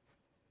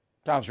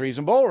 Sounds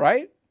reasonable,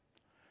 right?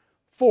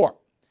 4,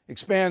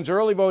 expands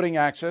early voting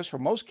access for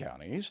most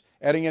counties,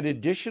 adding an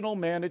additional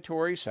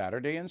mandatory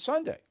Saturday and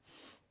Sunday.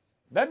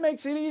 That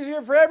makes it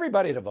easier for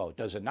everybody to vote,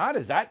 does it not?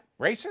 Is that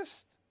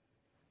racist?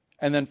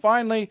 And then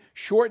finally,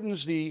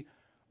 shortens the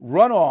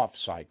runoff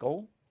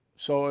cycle.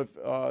 So if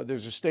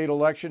there's a state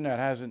election that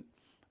hasn't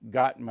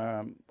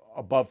gotten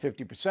above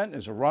 50%,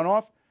 there's a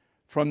runoff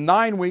from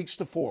 9 weeks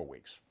to 4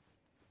 weeks.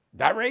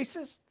 That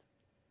racist?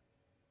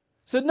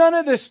 So none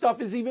of this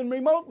stuff is even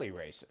remotely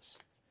racist.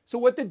 So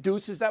what the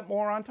deuce is that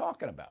moron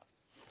talking about?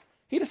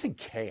 He doesn't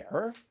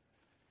care.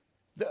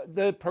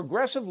 The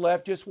progressive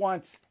left just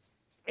wants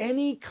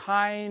any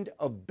kind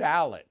of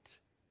ballot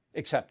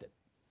accepted.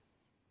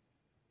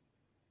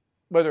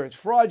 Whether it's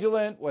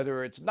fraudulent,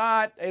 whether it's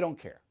not, they don't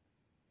care.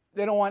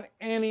 They don't want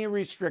any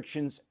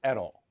restrictions at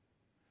all.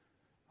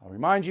 I'll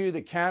remind you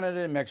that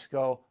Canada and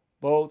Mexico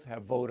both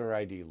have voter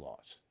ID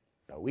laws.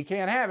 But we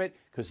can't have it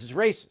because it's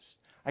racist.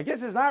 I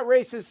guess it's not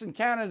racist in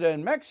Canada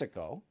and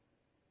Mexico,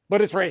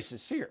 but it's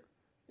racist here.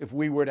 If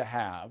we were to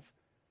have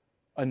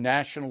a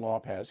national law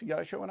passed, you got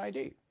to show an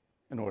ID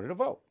in order to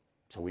vote.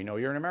 So we know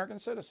you're an American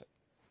citizen.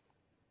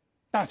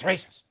 No, it's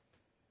racist.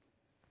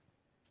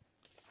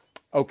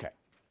 Okay.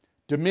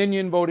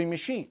 Dominion Voting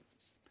Machines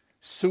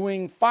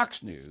suing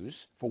Fox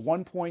News for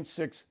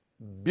 $1.6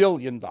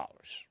 billion.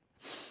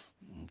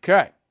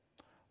 Okay.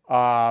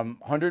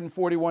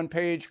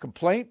 141-page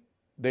complaint.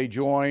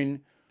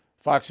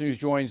 Fox News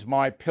joins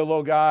My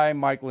Pillow guy,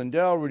 Mike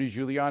Lindell, Rudy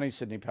Giuliani,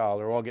 Sidney Powell.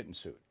 They're all getting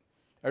sued.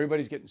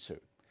 Everybody's getting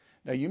sued.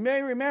 Now, you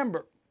may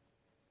remember,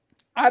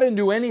 I didn't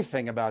do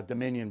anything about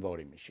Dominion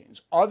voting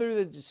machines other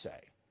than to say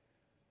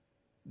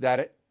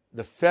that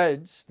the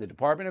feds, the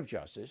Department of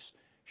Justice,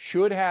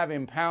 should have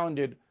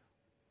impounded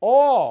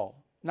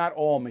not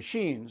all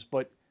machines,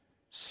 but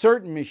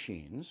certain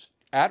machines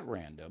at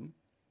random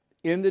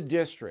in the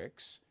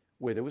districts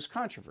where there was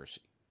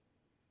controversy.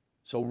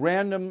 So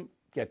random,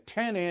 get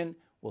 10 in,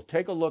 we'll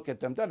take a look at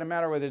them, doesn't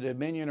matter whether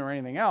Dominion or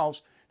anything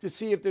else, to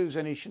see if there's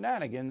any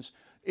shenanigans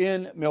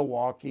in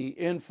Milwaukee,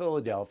 in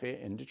Philadelphia,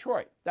 in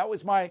Detroit. That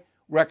was my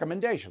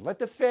recommendation. Let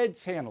the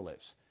feds handle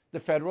this, the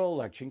Federal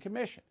Election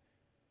Commission,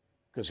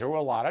 because there were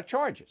a lot of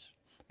charges.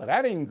 But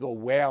I didn't go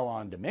wail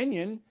on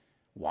Dominion.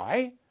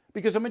 Why?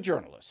 Because I'm a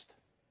journalist.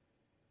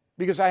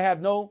 Because I have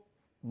no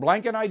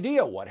blanket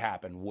idea what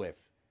happened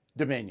with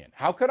Dominion.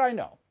 How could I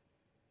know?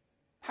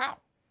 How?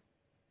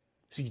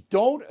 So you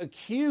don't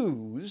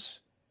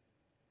accuse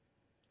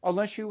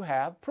unless you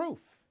have proof.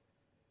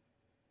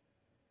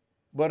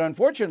 But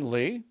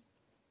unfortunately,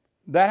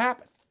 that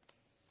happened.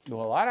 There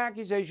were a lot of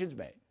accusations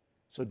made.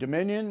 So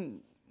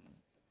Dominion,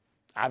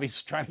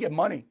 obviously trying to get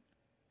money.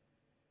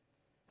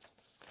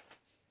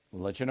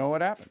 We'll let you know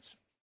what happens.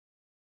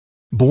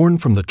 Born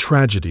from the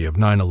tragedy of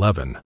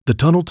 9/11, the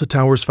Tunnel to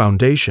Towers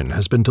Foundation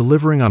has been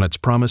delivering on its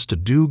promise to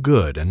do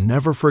good and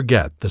never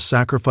forget the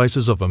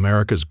sacrifices of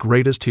America's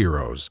greatest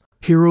heroes.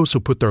 Heroes who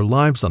put their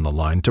lives on the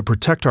line to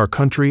protect our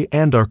country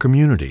and our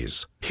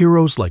communities.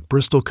 Heroes like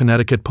Bristol,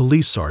 Connecticut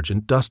Police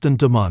Sergeant Dustin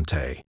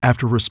DeMonte.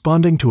 After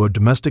responding to a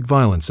domestic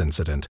violence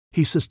incident,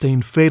 he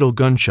sustained fatal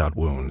gunshot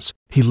wounds.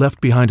 He left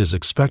behind his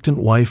expectant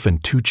wife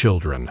and 2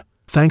 children.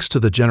 Thanks to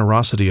the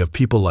generosity of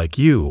people like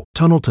you,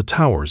 Tunnel to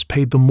Towers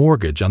paid the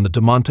mortgage on the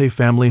DeMonte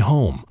family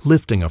home,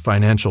 lifting a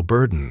financial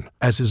burden.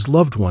 As his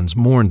loved ones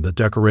mourned the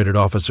decorated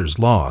officer's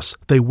loss,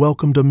 they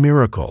welcomed a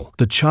miracle,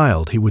 the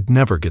child he would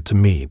never get to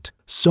meet.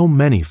 So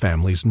many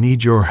families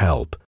need your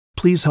help.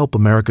 Please help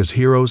America's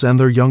heroes and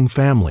their young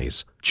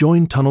families.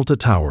 Join Tunnel to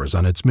Towers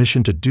on its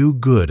mission to do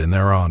good in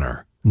their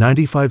honor.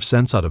 95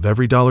 cents out of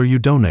every dollar you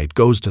donate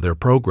goes to their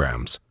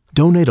programs.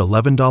 Donate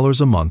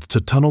 $11 a month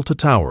to Tunnel to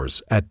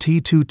Towers at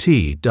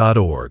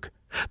T2T.org.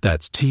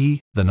 That's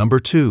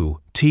T2T.org.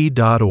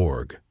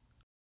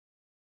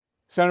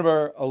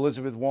 Senator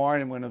Elizabeth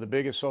Warren, one of the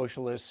biggest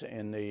socialists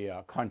in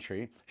the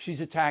country,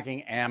 she's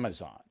attacking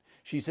Amazon.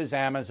 She says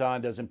Amazon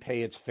doesn't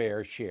pay its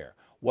fair share.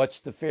 What's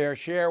the fair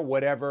share?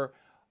 Whatever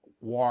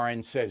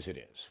Warren says it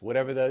is,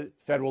 whatever the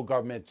federal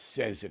government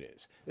says it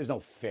is. There's no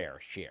fair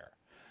share.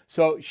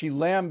 So she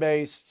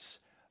lambastes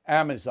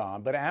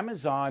Amazon, but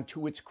Amazon,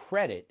 to its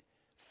credit,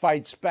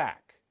 fights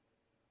back.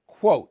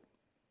 Quote,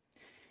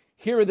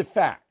 here are the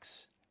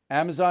facts.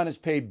 Amazon has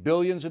paid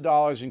billions of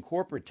dollars in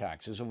corporate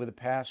taxes over the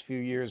past few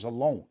years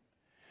alone.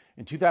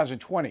 In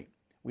 2020,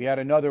 we had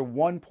another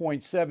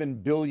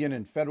 $1.7 billion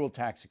in federal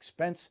tax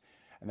expense,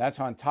 and that's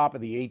on top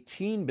of the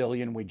 $18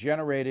 billion we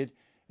generated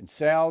in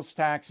sales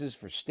taxes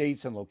for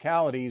states and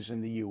localities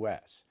in the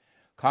U.S.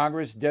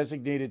 Congress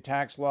designated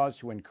tax laws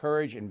to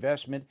encourage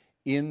investment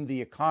in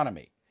the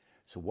economy.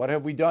 So what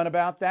have we done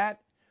about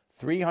that?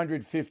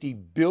 $350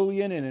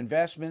 billion in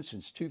investment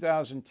since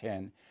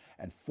 2010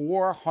 and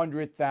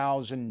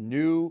 400,000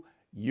 new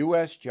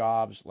U.S.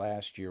 jobs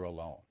last year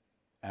alone.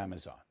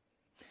 Amazon.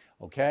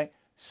 Okay?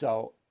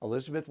 So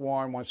Elizabeth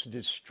Warren wants to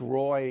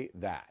destroy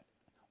that.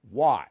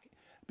 Why?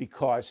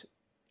 Because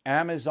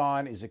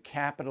Amazon is a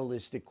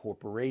capitalistic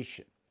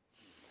corporation.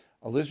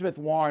 Elizabeth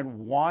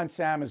Warren wants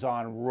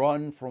Amazon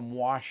run from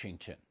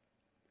Washington.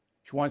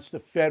 She wants the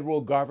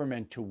federal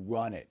government to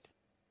run it,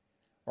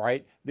 all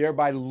right,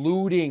 thereby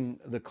looting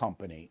the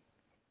company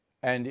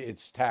and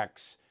its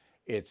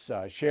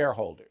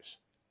shareholders,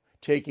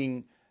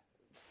 taking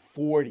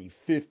 40,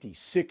 50,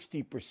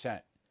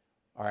 60%,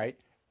 all right,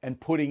 and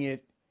putting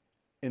it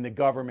in the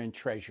government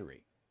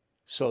treasury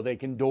so they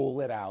can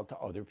dole it out to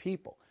other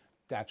people.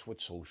 That's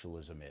what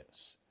socialism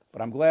is.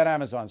 But I'm glad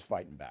Amazon's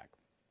fighting back.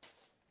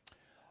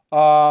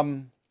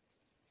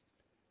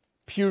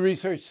 Pew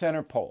Research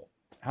Center poll.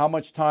 How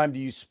much time do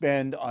you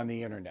spend on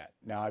the internet?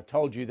 Now, I've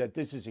told you that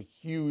this is a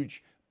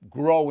huge,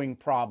 growing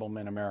problem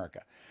in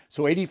America.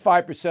 So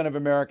 85% of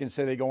Americans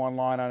say they go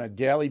online on a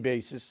daily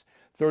basis.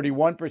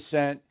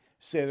 31%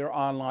 say they're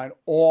online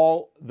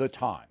all the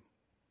time.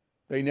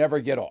 They never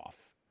get off.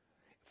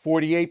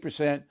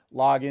 48%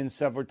 log in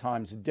several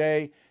times a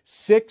day.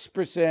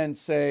 6%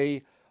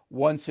 say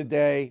once a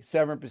day.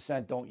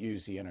 7% don't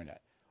use the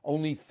internet.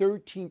 Only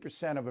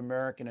 13% of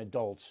American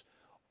adults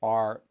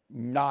are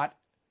not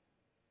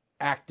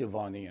active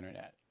on the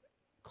internet.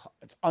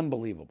 It's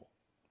unbelievable.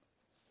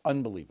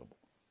 Unbelievable.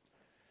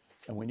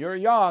 And when you're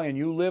young and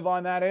you live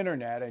on that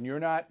internet and you're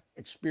not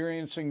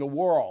experiencing the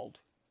world,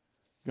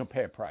 you're going to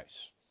pay a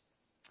price.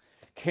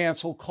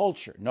 Cancel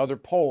culture, another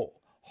poll.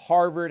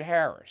 Harvard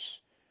Harris,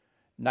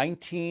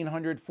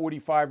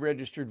 1,945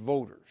 registered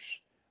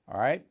voters. All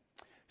right?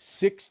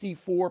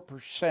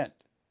 64%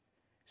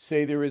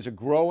 say there is a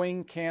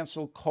growing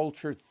cancel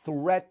culture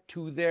threat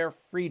to their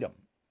freedom.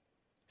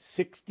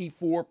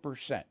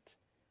 64%.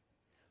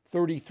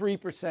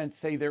 33%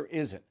 say there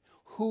isn't.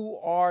 Who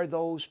are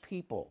those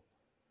people?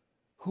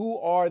 Who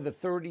are the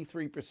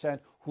 33%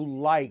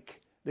 who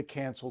like the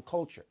cancel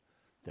culture?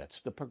 That's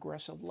the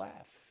progressive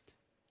left.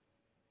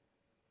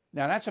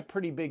 Now, that's a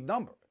pretty big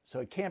number, so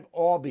it can't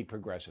all be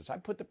progressives. I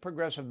put the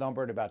progressive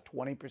number at about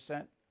 20%.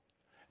 And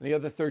the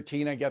other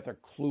 13, I get they're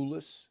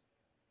clueless.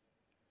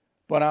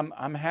 But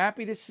I'm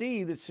happy to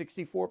see that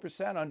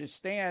 64%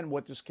 understand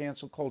what this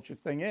cancel culture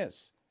thing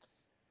is.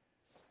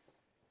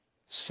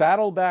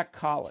 Saddleback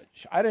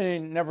College. I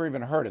never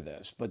even heard of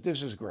this, but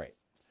this is great.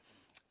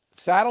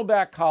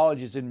 Saddleback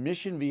College is in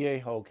Mission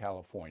Viejo,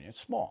 California. It's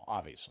small,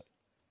 obviously.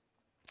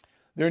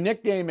 Their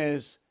nickname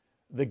is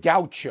the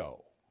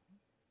Gaucho.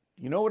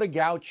 You know what a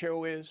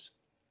gaucho is?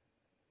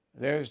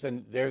 There's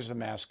the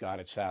mascot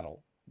at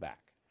Saddleback.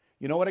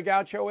 You know what a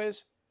gaucho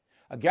is?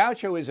 A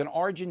gaucho is an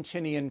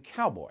Argentinian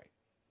cowboy.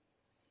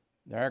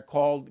 They're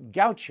called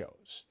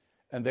gauchos,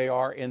 and they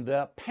are in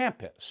the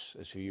Pampas,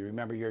 if you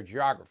remember your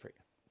geography.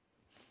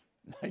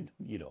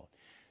 You don't.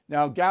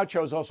 Now,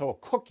 gaucho is also a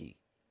cookie.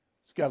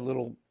 It's got a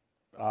little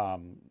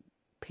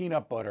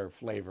peanut butter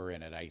flavor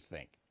in it, I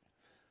think.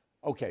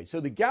 Okay, so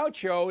the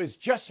gaucho is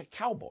just a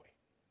cowboy.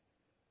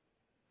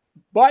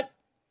 But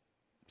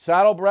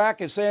Saddleback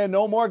is saying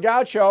no more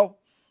gaucho.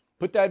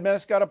 Put that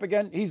mascot up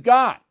again. He's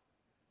gone.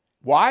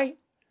 Why?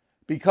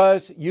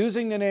 Because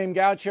using the name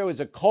gaucho is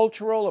a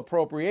cultural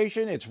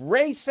appropriation. It's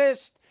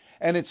racist,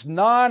 and it's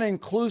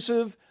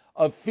non-inclusive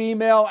of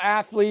female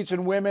athletes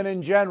and women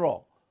in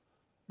general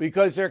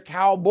because they're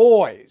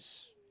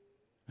cowboys.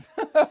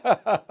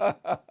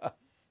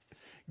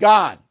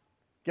 Gone.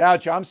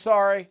 Gaucho, I'm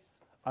sorry.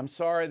 I'm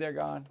sorry they're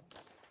gone.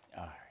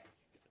 All right.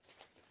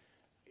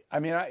 I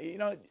mean,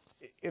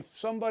 if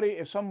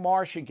some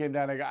Martian came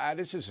down and go,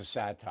 this is a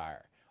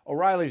satire.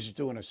 O'Reilly's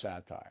doing a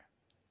satire.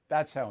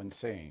 That's how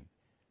insane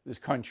this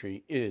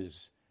country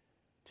is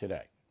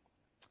today.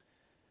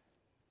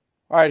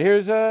 All right,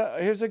 here's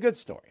a good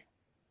story.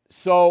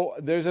 So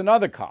there's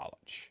another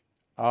college,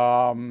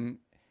 and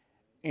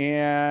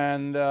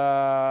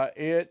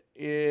it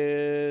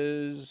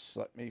is,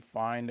 let me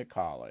find a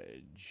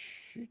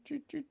college,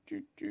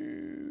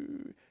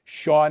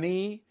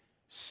 Shawnee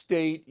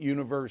State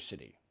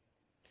University.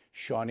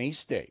 Shawnee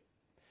State,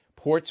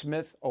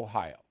 Portsmouth,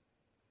 Ohio.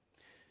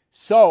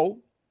 So,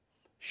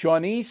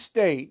 Shawnee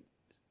State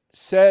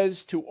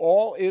says to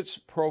all its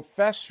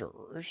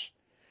professors,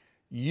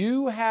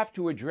 you have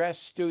to address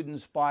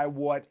students by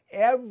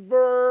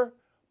whatever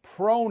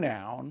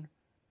pronoun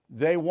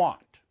they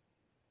want.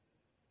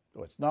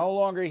 So it's no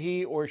longer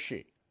he or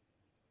she.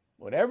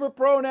 Whatever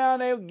pronoun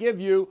they give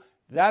you,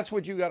 that's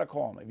what you got to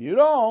call them. If you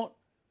don't,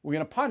 we're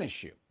going to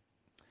punish you.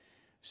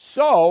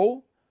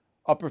 So,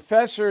 a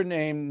professor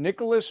named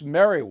Nicholas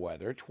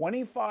Merriweather,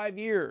 25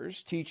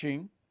 years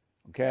teaching,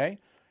 okay?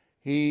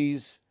 He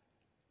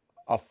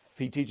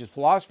teaches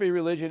philosophy,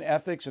 religion,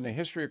 ethics, and the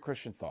history of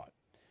Christian thought.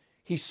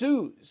 He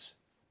sues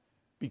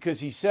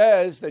because he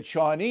says that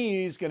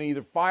Shawnee is going to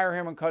either fire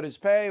him and cut his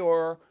pay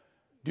or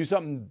do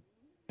something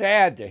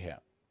bad to him.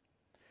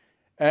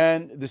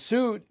 And the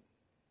suit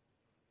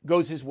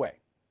goes his way.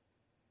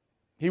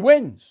 He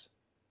wins.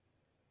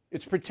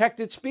 It's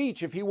protected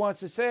speech. If he wants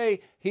to say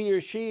he or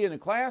she in a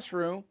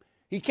classroom,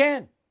 he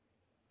can.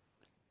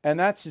 And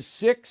that's the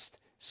 6th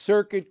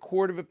Circuit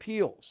Court of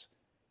Appeals.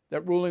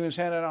 That ruling was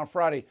handed on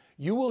Friday.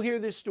 You will hear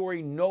this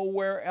story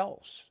nowhere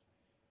else.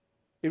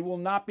 It will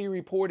not be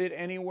reported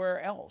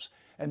anywhere else.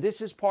 And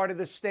this is part of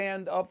the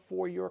stand up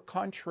for your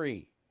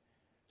country.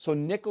 So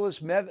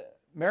Nicholas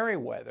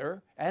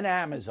Merriweather and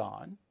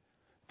Amazon,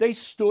 they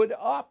stood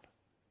up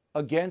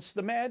against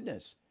the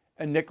madness,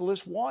 and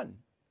Nicholas won.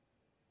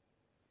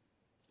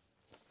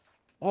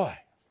 Boy.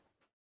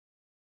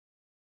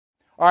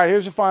 All right,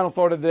 here's the final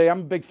thought of the day.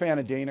 I'm a big fan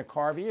of Dana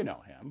Carvey. You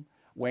know him.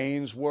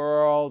 Wayne's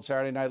World,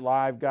 Saturday Night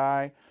Live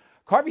guy.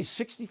 Carvey's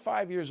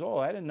 65 years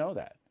old. I didn't know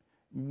that.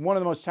 One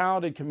of the most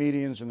talented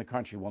comedians in the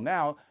country. Well,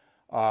 now,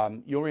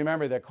 you'll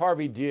remember that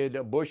Carvey did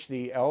Bush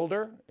the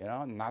Elder,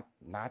 not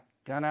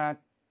gonna,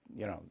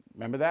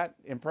 remember that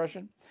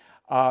impression?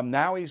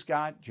 Now he's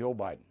got Joe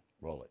Biden.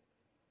 Roll it.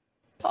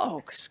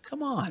 Folks,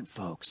 come on,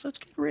 folks. Let's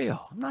get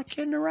real. I'm not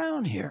kidding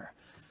around here.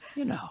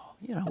 We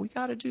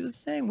got to do the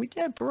thing. We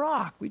did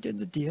Barack. We did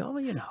the deal,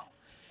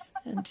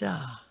 And,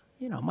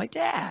 my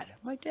dad,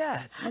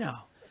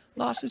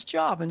 lost his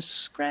job in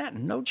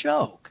Scranton. No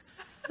joke.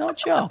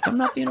 I'm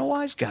not being a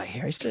wise guy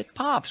here. He said,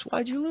 Pops,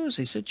 why'd you lose?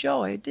 He said,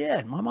 Joe, I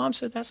did. My mom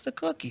said, that's the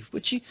cookie,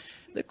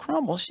 the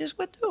crumble. She says,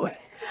 what do it?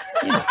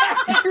 And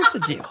here's the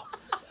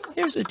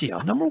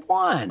deal. Number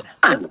one,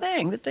 the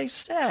thing that they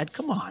said.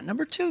 Come on.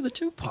 Number two, the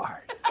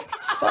two-part.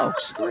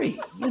 Folks, three,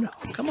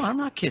 come on. I'm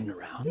not kidding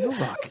around. No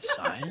rocket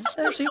science.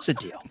 Here's the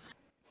deal.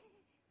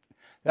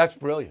 That's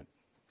brilliant.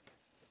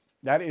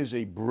 That is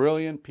a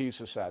brilliant piece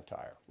of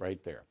satire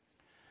right there.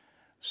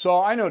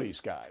 So I know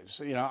these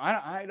guys.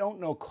 I don't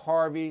know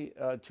Carvey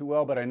too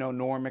well, but I know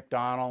Norm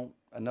Macdonald,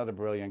 another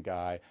brilliant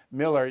guy.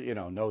 Miller,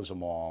 knows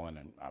them all, and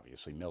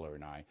obviously Miller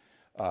and I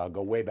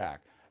go way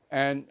back.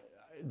 And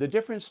the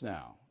difference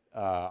now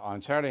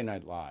on Saturday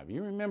Night Live,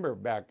 you remember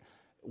back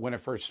when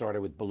it first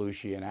started with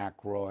Belushi and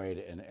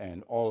Aykroyd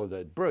and all of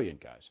the brilliant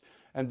guys.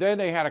 And then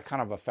they had a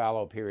kind of a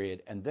fallow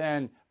period, and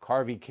then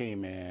Carvey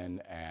came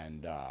in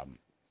and,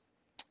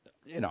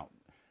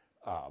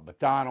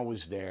 McDonald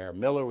was there,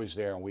 Miller was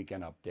there on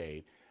Weekend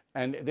Update,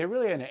 and they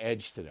really had an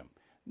edge to them.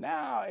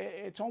 Now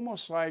it's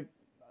almost like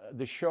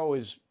the show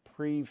is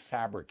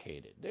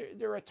prefabricated.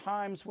 There are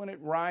times when it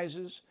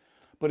rises,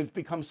 but it's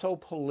become so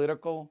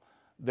political.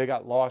 They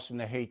got lost in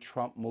the hate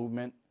Trump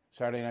movement.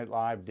 Saturday Night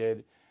Live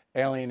did,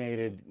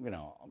 alienated.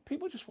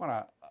 People just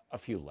want a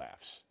few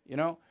laughs.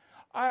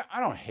 I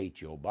don't hate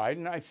Joe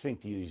Biden. I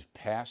think he's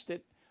past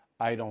it.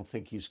 I don't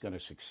think he's going to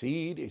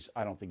succeed.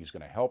 I don't think he's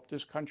going to help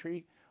this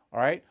country. All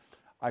right.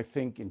 I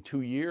think in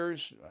 2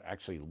 years,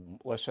 actually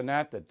less than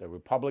that the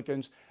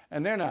Republicans,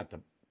 and they're not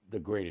the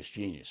greatest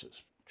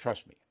geniuses,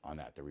 trust me on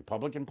that. The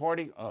Republican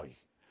Party,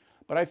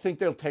 but I think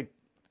they'll take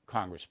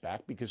Congress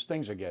back because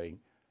things are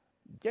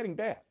getting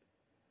bad.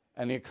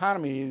 And the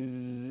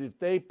economy, if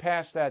they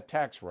pass that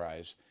tax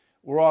rise,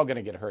 we're all going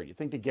to get hurt. You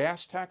think the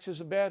gas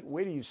taxes are bad?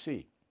 Wait till you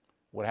see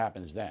what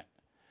happens then.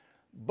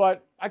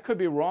 But I could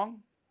be wrong.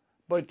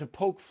 But to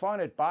poke fun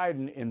at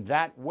Biden in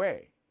that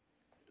way,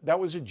 that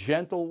was a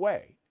gentle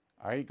way.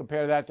 All right, you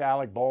compare that to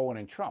Alec Baldwin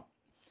and Trump.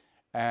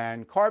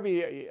 And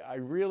Carvey, I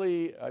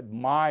really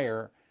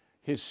admire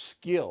his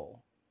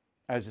skill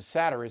as a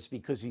satirist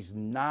because he's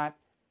not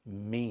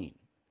mean,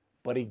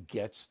 but he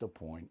gets the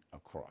point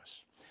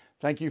across.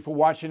 Thank you for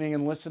watching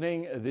and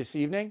listening this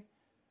evening.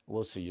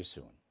 We'll see you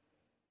soon.